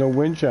didn't see no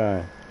wind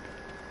chime.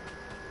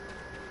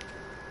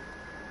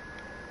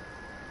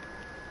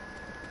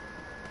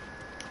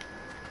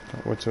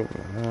 What's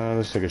over?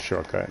 Let's take a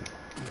shortcut.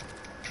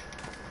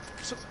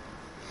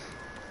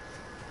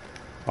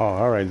 Oh,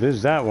 alright,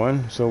 there's that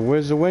one. So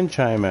where's the wind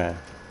chime at?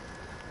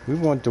 We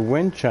want the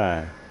wind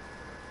chime.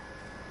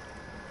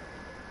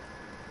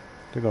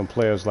 They're gonna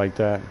play us like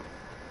that.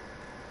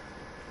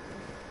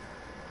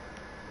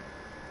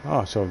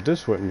 Oh, so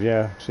this wouldn't,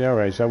 yeah. See,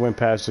 alright, so I went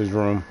past his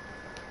room.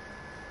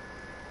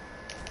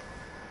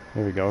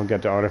 Here we go,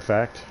 got the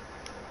artifact.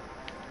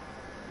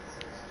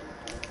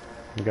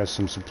 We got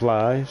some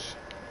supplies.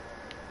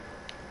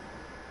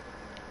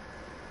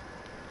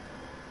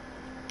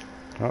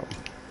 Oh,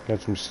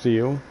 got some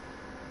steel.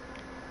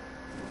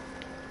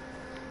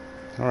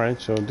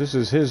 Alright, so this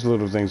is his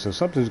little thing, so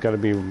something's got to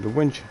be the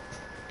winch.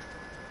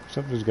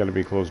 Something's got to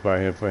be close by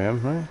here for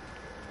him, right?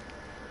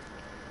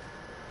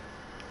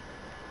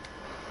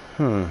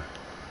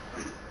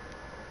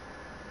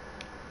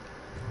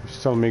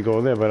 He's telling me to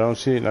go there, but I don't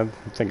see it. I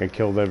think I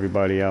killed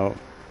everybody out.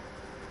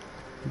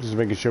 Just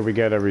making sure we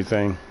get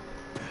everything.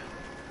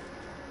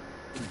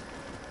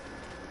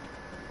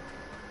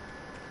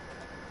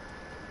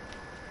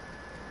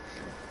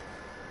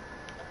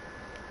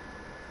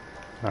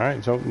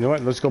 Alright, so you know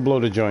what? Let's go blow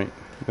the joint.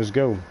 Let's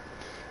go.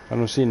 I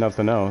don't see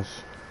nothing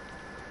else.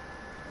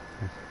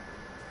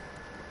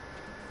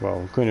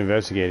 Well, we couldn't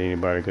investigate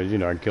anybody because, you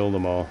know, I killed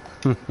them all.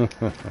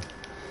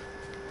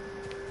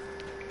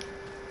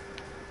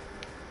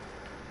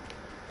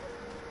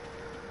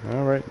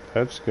 Alright,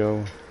 let's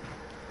go.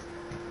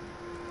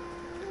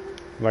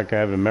 Like I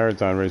have a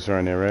marathon race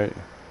around there, right?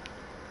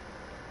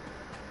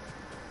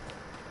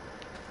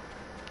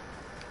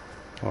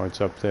 Oh, it's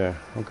up there.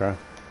 Okay.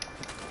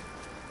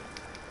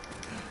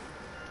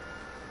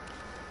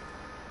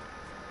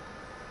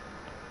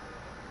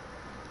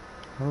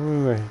 I don't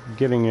remember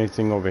getting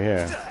anything over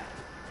here.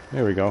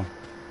 There we go.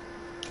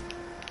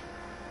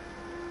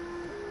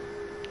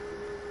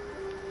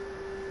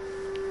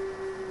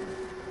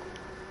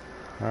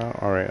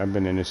 Alright, I've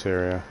been in this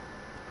area.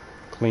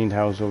 Cleaned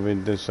house over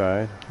this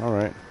side.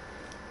 Alright.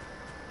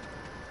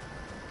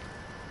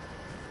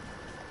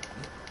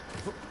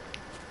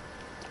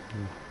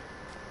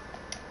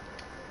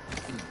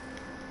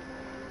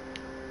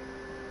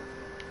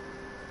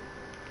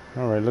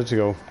 Alright, let's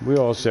go. We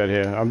all set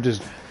here. I'm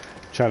just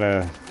trying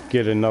to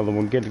get another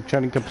one.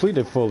 Trying to complete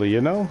it fully,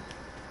 you know?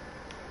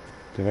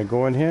 Did I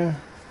go in here?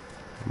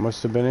 I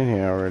must have been in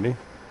here already.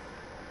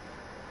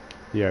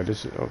 Yeah,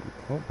 this is...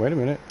 Oh, wait a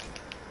minute.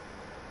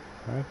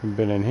 I haven't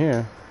been in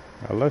here.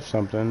 I left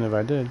something if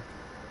I did.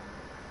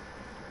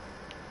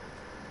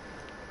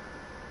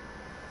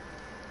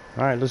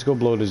 Alright, let's go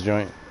blow this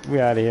joint. We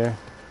out of here.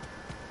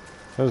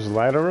 Let's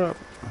light her up.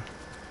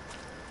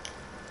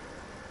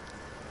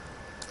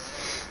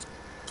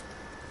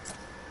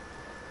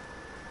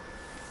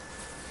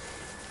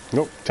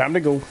 Nope, time to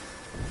go.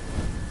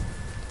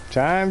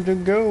 Time to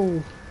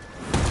go.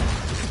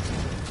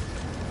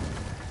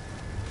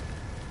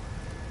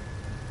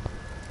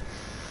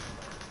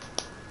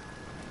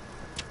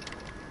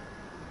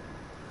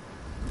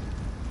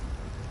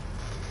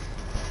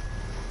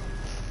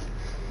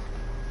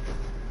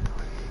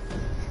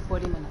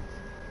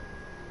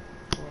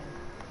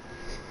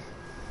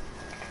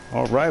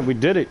 All right, we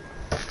did it.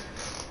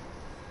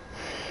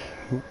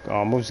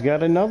 Almost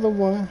got another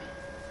one.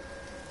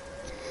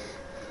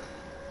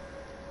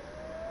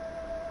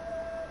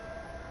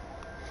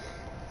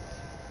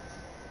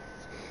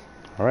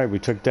 All right, we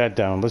took that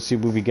down. Let's see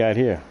what we got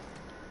here.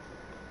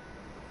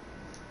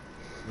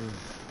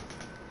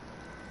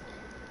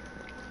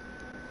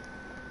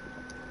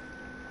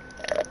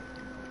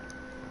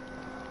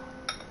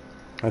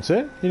 That's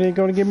it? You ain't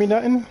gonna give me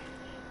nothing?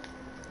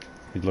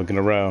 He's looking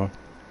around.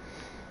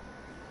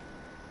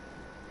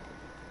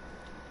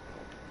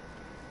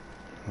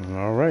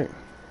 All right.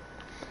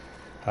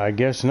 I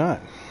guess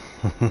not.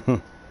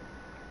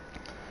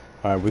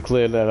 Alright, we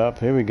cleared that up.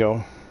 Here we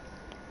go.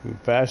 We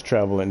fast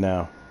travel it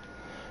now.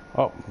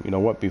 Oh, you know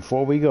what?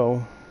 Before we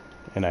go,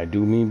 and I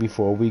do mean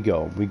before we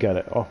go, we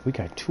got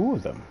two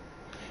of them.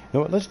 You know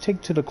what? Let's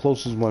take to the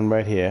closest one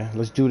right here.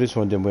 Let's do this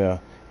one, then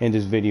we'll end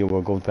this video.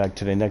 We'll go back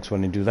to the next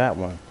one and do that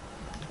one.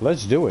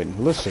 Let's do it.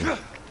 Listen.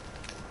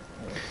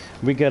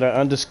 We got an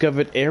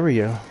undiscovered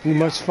area. We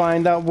must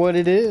find out what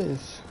it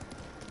is.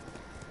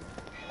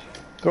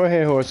 Go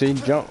ahead, horsey.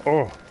 Jump.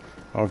 Oh.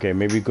 Okay,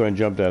 maybe we're going to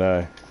jump that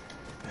high.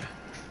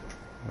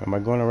 Am I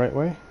going the right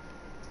way?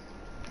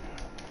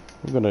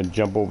 We're going to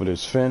jump over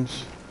this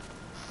fence.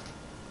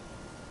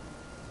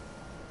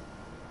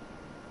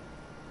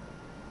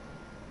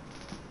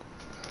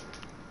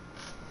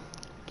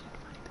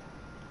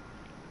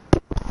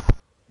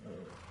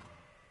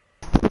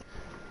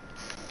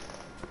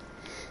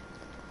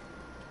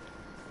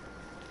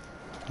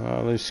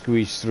 Let's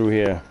squeeze through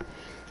here.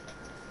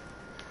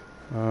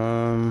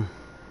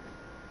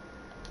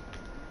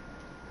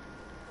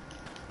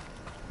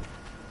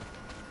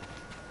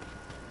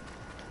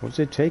 What's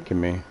it taking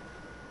me?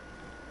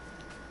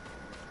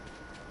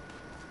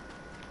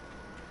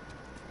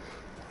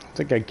 I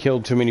think I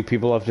killed too many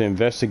people off to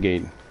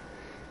investigate.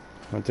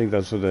 I think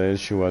that's what the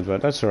issue was,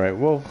 but that's alright.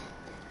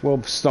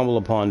 We'll stumble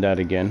upon that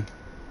again.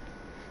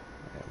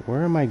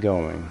 Where am I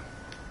going?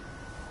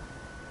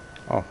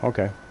 Oh,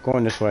 okay.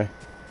 Going this way.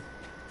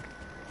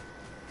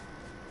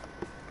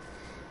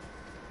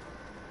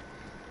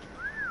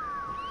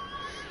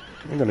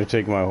 I'm gonna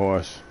take my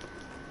horse.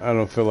 I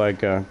don't feel like,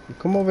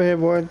 come over here,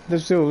 boy.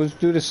 Let's do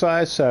the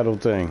side saddle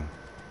thing.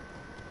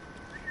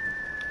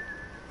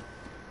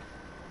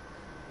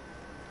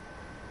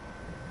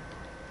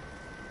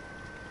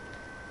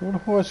 Where'd the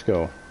horse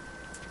go?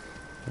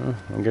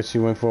 I guess he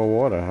went for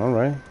water.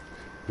 Alright.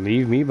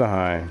 Leave me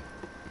behind.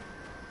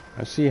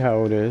 I see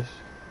how it is.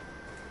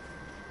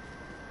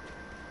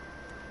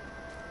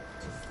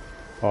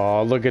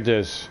 Oh, look at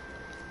this.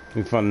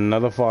 We found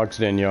another fox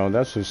then, yo.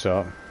 That's what's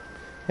up.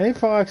 Hey,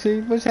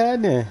 Foxy. What's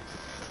happening?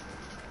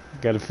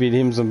 Gotta feed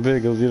him some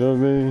pickles, you know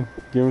what I mean?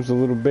 Give him some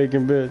little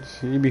bacon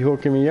bits. He be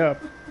hooking me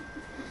up.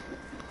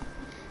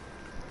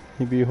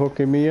 He be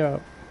hooking me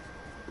up.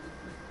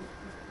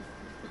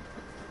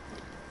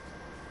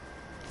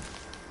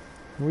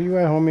 Where you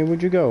at, homie?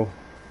 Where'd you go?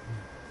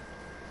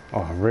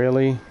 Oh,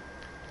 really?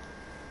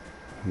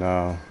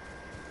 No.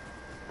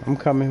 I'm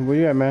coming. Where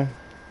you at, man?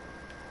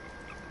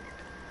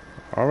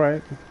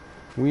 Alright.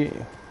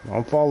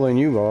 I'm following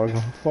you, dog.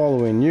 I'm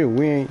following you.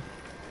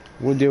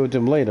 We'll deal with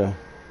them later.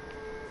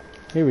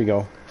 Here we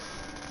go.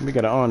 We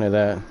gotta honor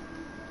that.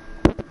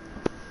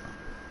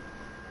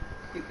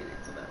 You can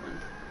answer that one.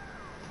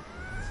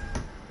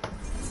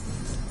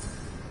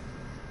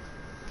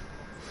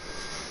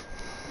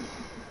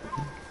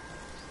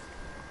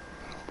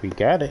 We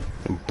got it.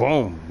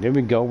 Boom. There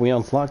we go. We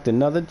unlocked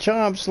another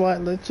charm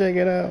slot. Let's check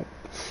it out.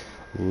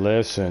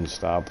 Listen,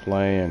 stop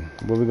playing.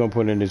 What are we gonna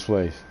put in this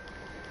place?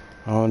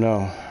 Oh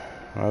no.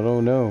 I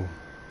don't know.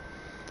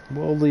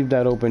 We'll leave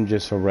that open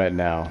just for right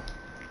now.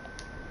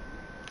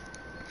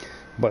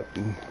 But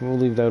we'll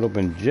leave that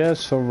open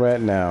just for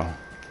right now.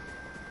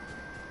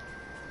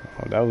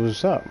 Oh, that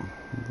was up.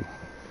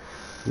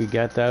 We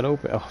got that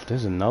open. Oh,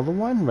 there's another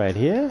one right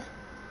here.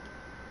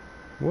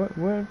 What?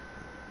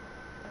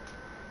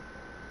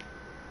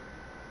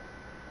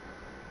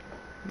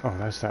 Oh,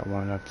 that's that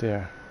one up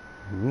there.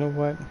 You know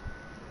what?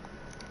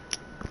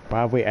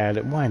 Why we add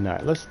it? Why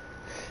not? Let's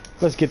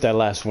get that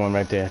last one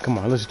right there. Come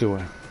on, let's do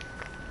it.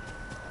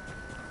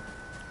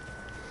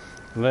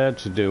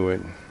 Let's do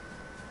it.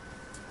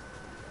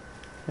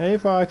 Hey,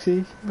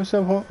 Foxy. What's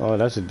up, home? Oh,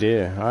 that's a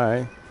deer.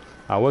 Alright.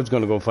 I was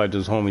gonna go fight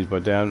those homies,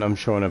 but I'm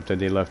showing up that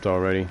they left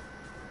already.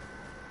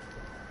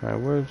 Alright,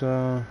 where's,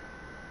 oh,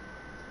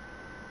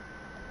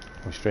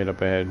 straight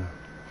up ahead.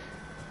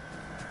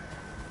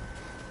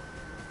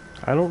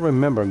 I don't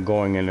remember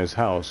going in his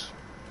house.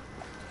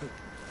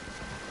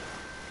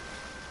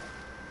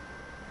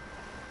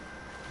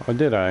 Or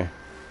did I?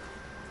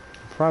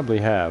 Probably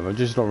have. I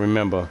just don't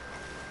remember.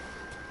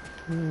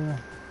 Yeah.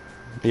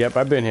 Yep,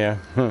 I've been here.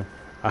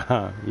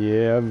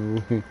 Yeah,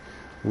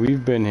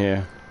 we've been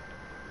here.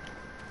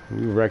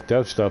 We wrecked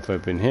up stuff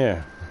up in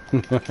here.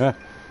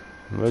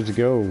 Let's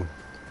go.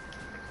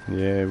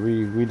 Yeah,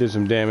 we did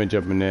some damage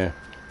up in there.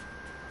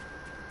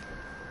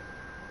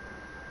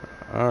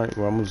 Alright,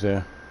 we're almost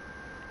there.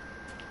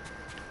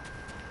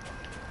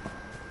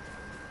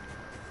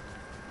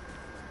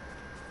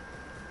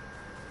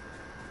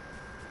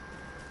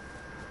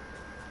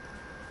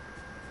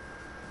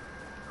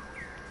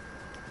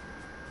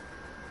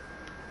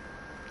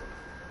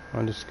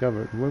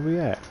 Undiscovered. Where we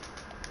at?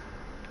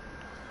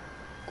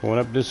 Going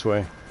up this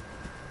way.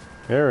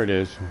 There it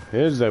is.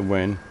 Here's that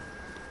wind.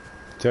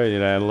 Tell you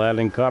that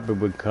Aladdin copper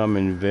would come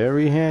in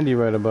very handy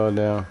right about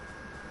now.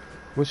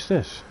 What's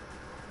this?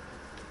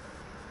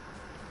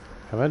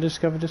 Have I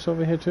discovered this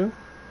over here too?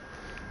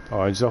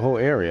 Oh, it's the whole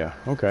area.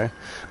 Okay.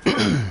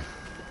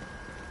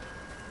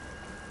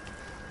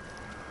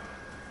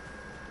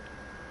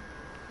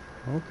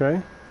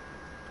 Okay.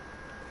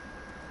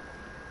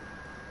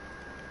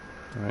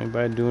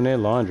 Anybody doing their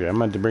laundry? I'm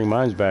about to bring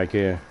mine back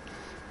here.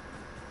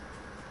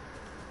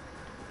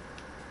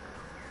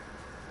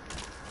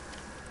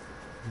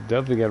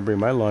 Definitely got to bring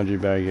my laundry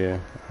back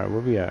here. All right,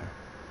 where we at?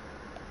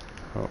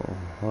 Oh,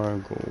 all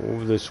right, go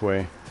over this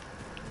way.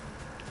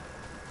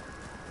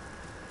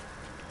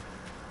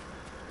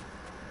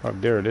 Oh,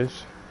 there it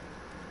is.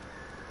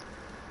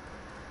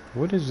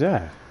 What is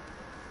that?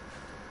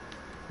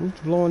 Who's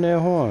blowing their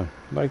horn?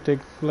 Like that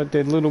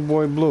little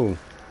boy blew.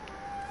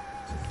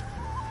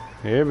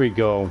 Here we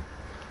go.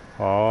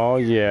 Oh,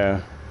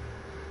 yeah.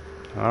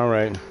 All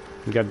right.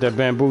 We got that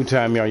bamboo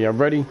time, y'all. Y'all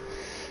ready?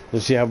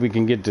 Let's see how we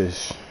can get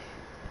this.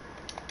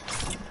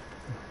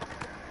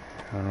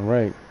 All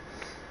right.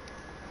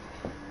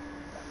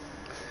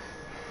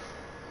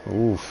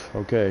 Oof.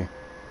 Okay.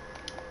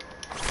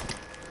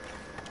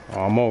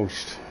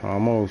 Almost.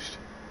 Almost.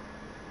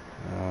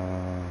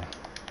 Oh,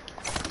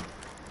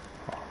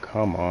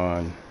 come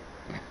on.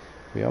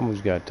 We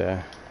almost got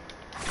that.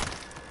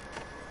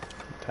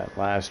 That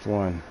last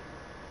one.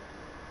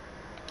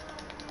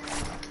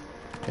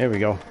 There we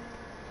go.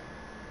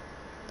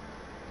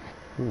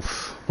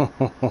 Oof.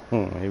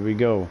 Here we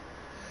go.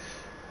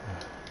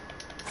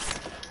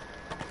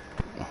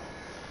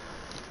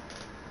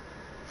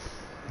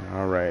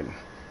 All right.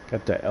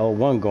 Got the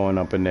L1 going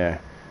up in there.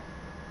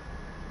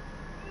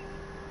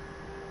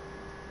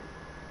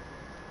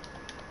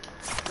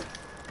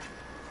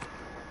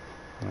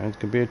 It's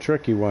gonna be a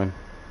tricky one.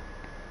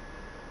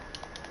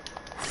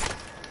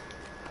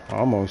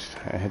 Almost.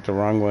 I hit the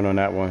wrong one on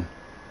that one.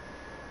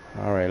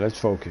 All right, let's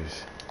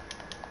focus.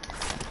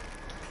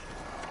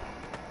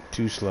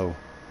 Too slow.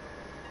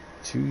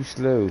 Too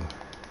slow.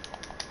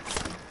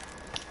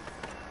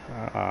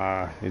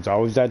 It's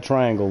always that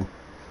triangle.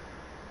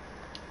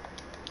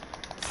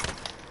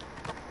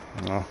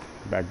 Oh,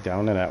 back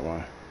down to that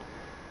one.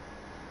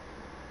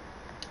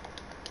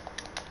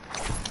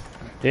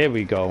 There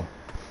we go.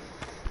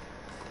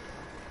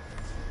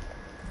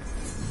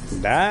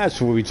 That's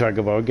what we talk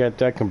about. Get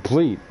that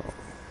complete.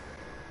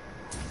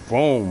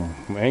 Boom.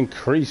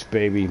 Increase,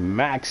 baby.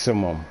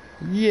 Maximum.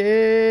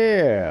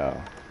 Yeah.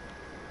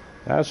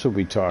 That's what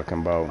we talking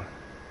about.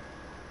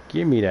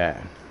 Give me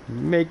that.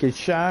 Make it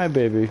shine,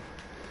 baby.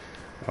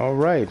 All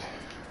right.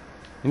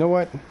 You know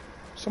what?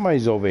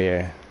 Somebody's over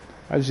here.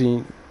 I've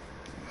seen.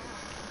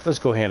 Let's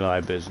go handle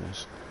our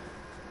business.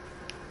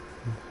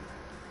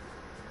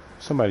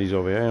 Somebody's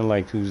over here. I don't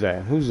like who's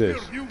that. Who's this?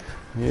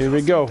 Here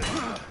we go.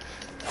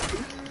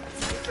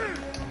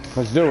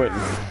 Let's do it.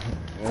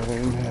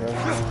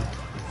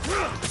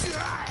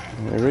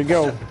 Here we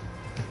go.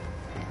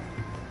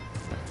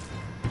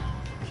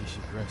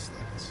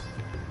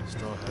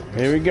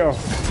 Here we go.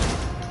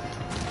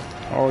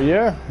 Oh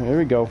yeah? Here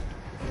we go.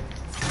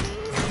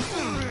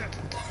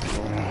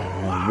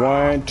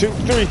 1, 2,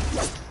 3.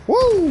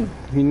 Woo!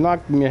 He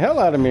knocked the hell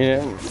out of me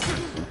there.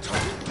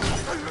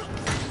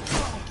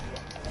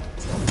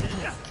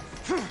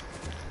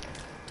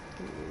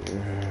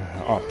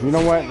 Oh, you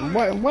know what?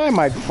 Why am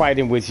I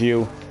fighting with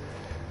you?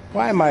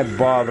 Why am I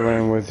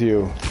bothering with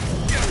you?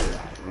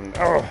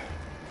 Oh!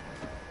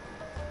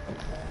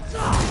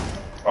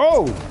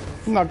 Oh!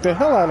 Knocked the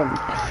hell out of me.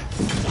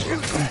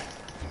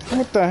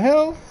 What the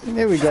hell?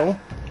 There we go.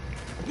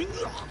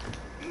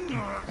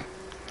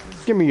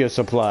 Give me your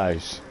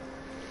supplies.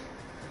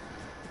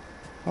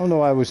 I don't know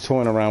why I was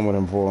toying around with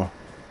him for.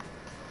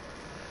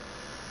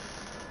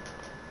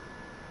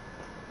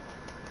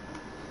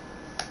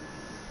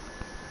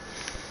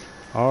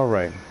 All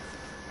right.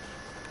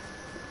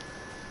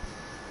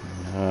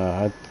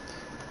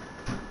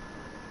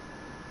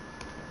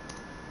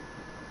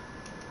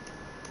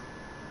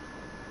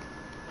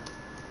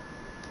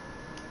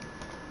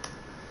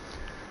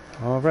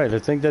 All right, I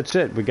think that's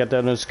it. We got that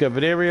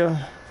undiscovered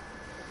area.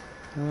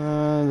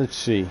 Let's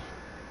see.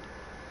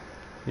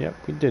 Yep,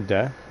 we did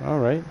that. All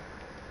right.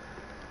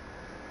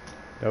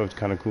 That was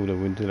kind of cool that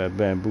we went to that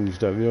bamboo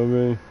stuff. You know what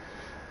I mean?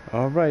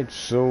 All right,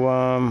 so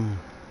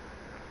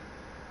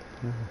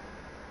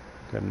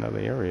got another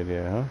area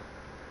there, huh?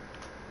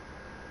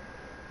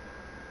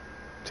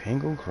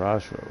 Tangle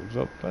Crossroads.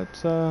 Oh,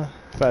 let's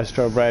fast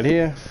travel right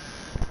here.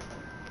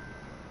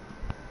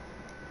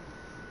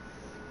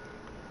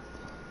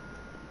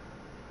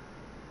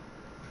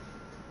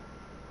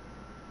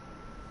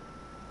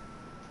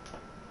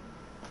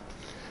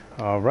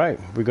 All right,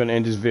 we're gonna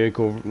end this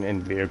listen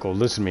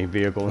to me,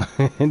 vehicle.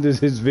 End this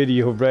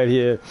video right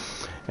here,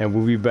 and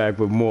we'll be back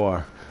with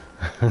more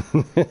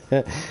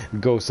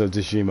Ghost of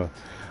Tsushima.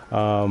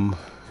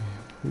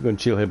 We're gonna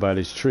chill here by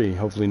this tree.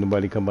 Hopefully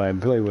nobody come by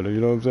and play with it. You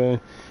know what I'm saying?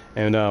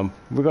 And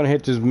we're gonna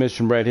hit this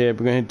mission right here.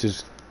 We're gonna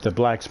hit the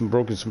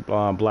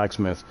broken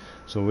blacksmith.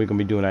 So we're gonna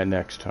be doing that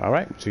next. All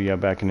right. See you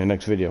back in the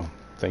next video.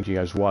 Thank you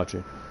guys for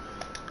watching.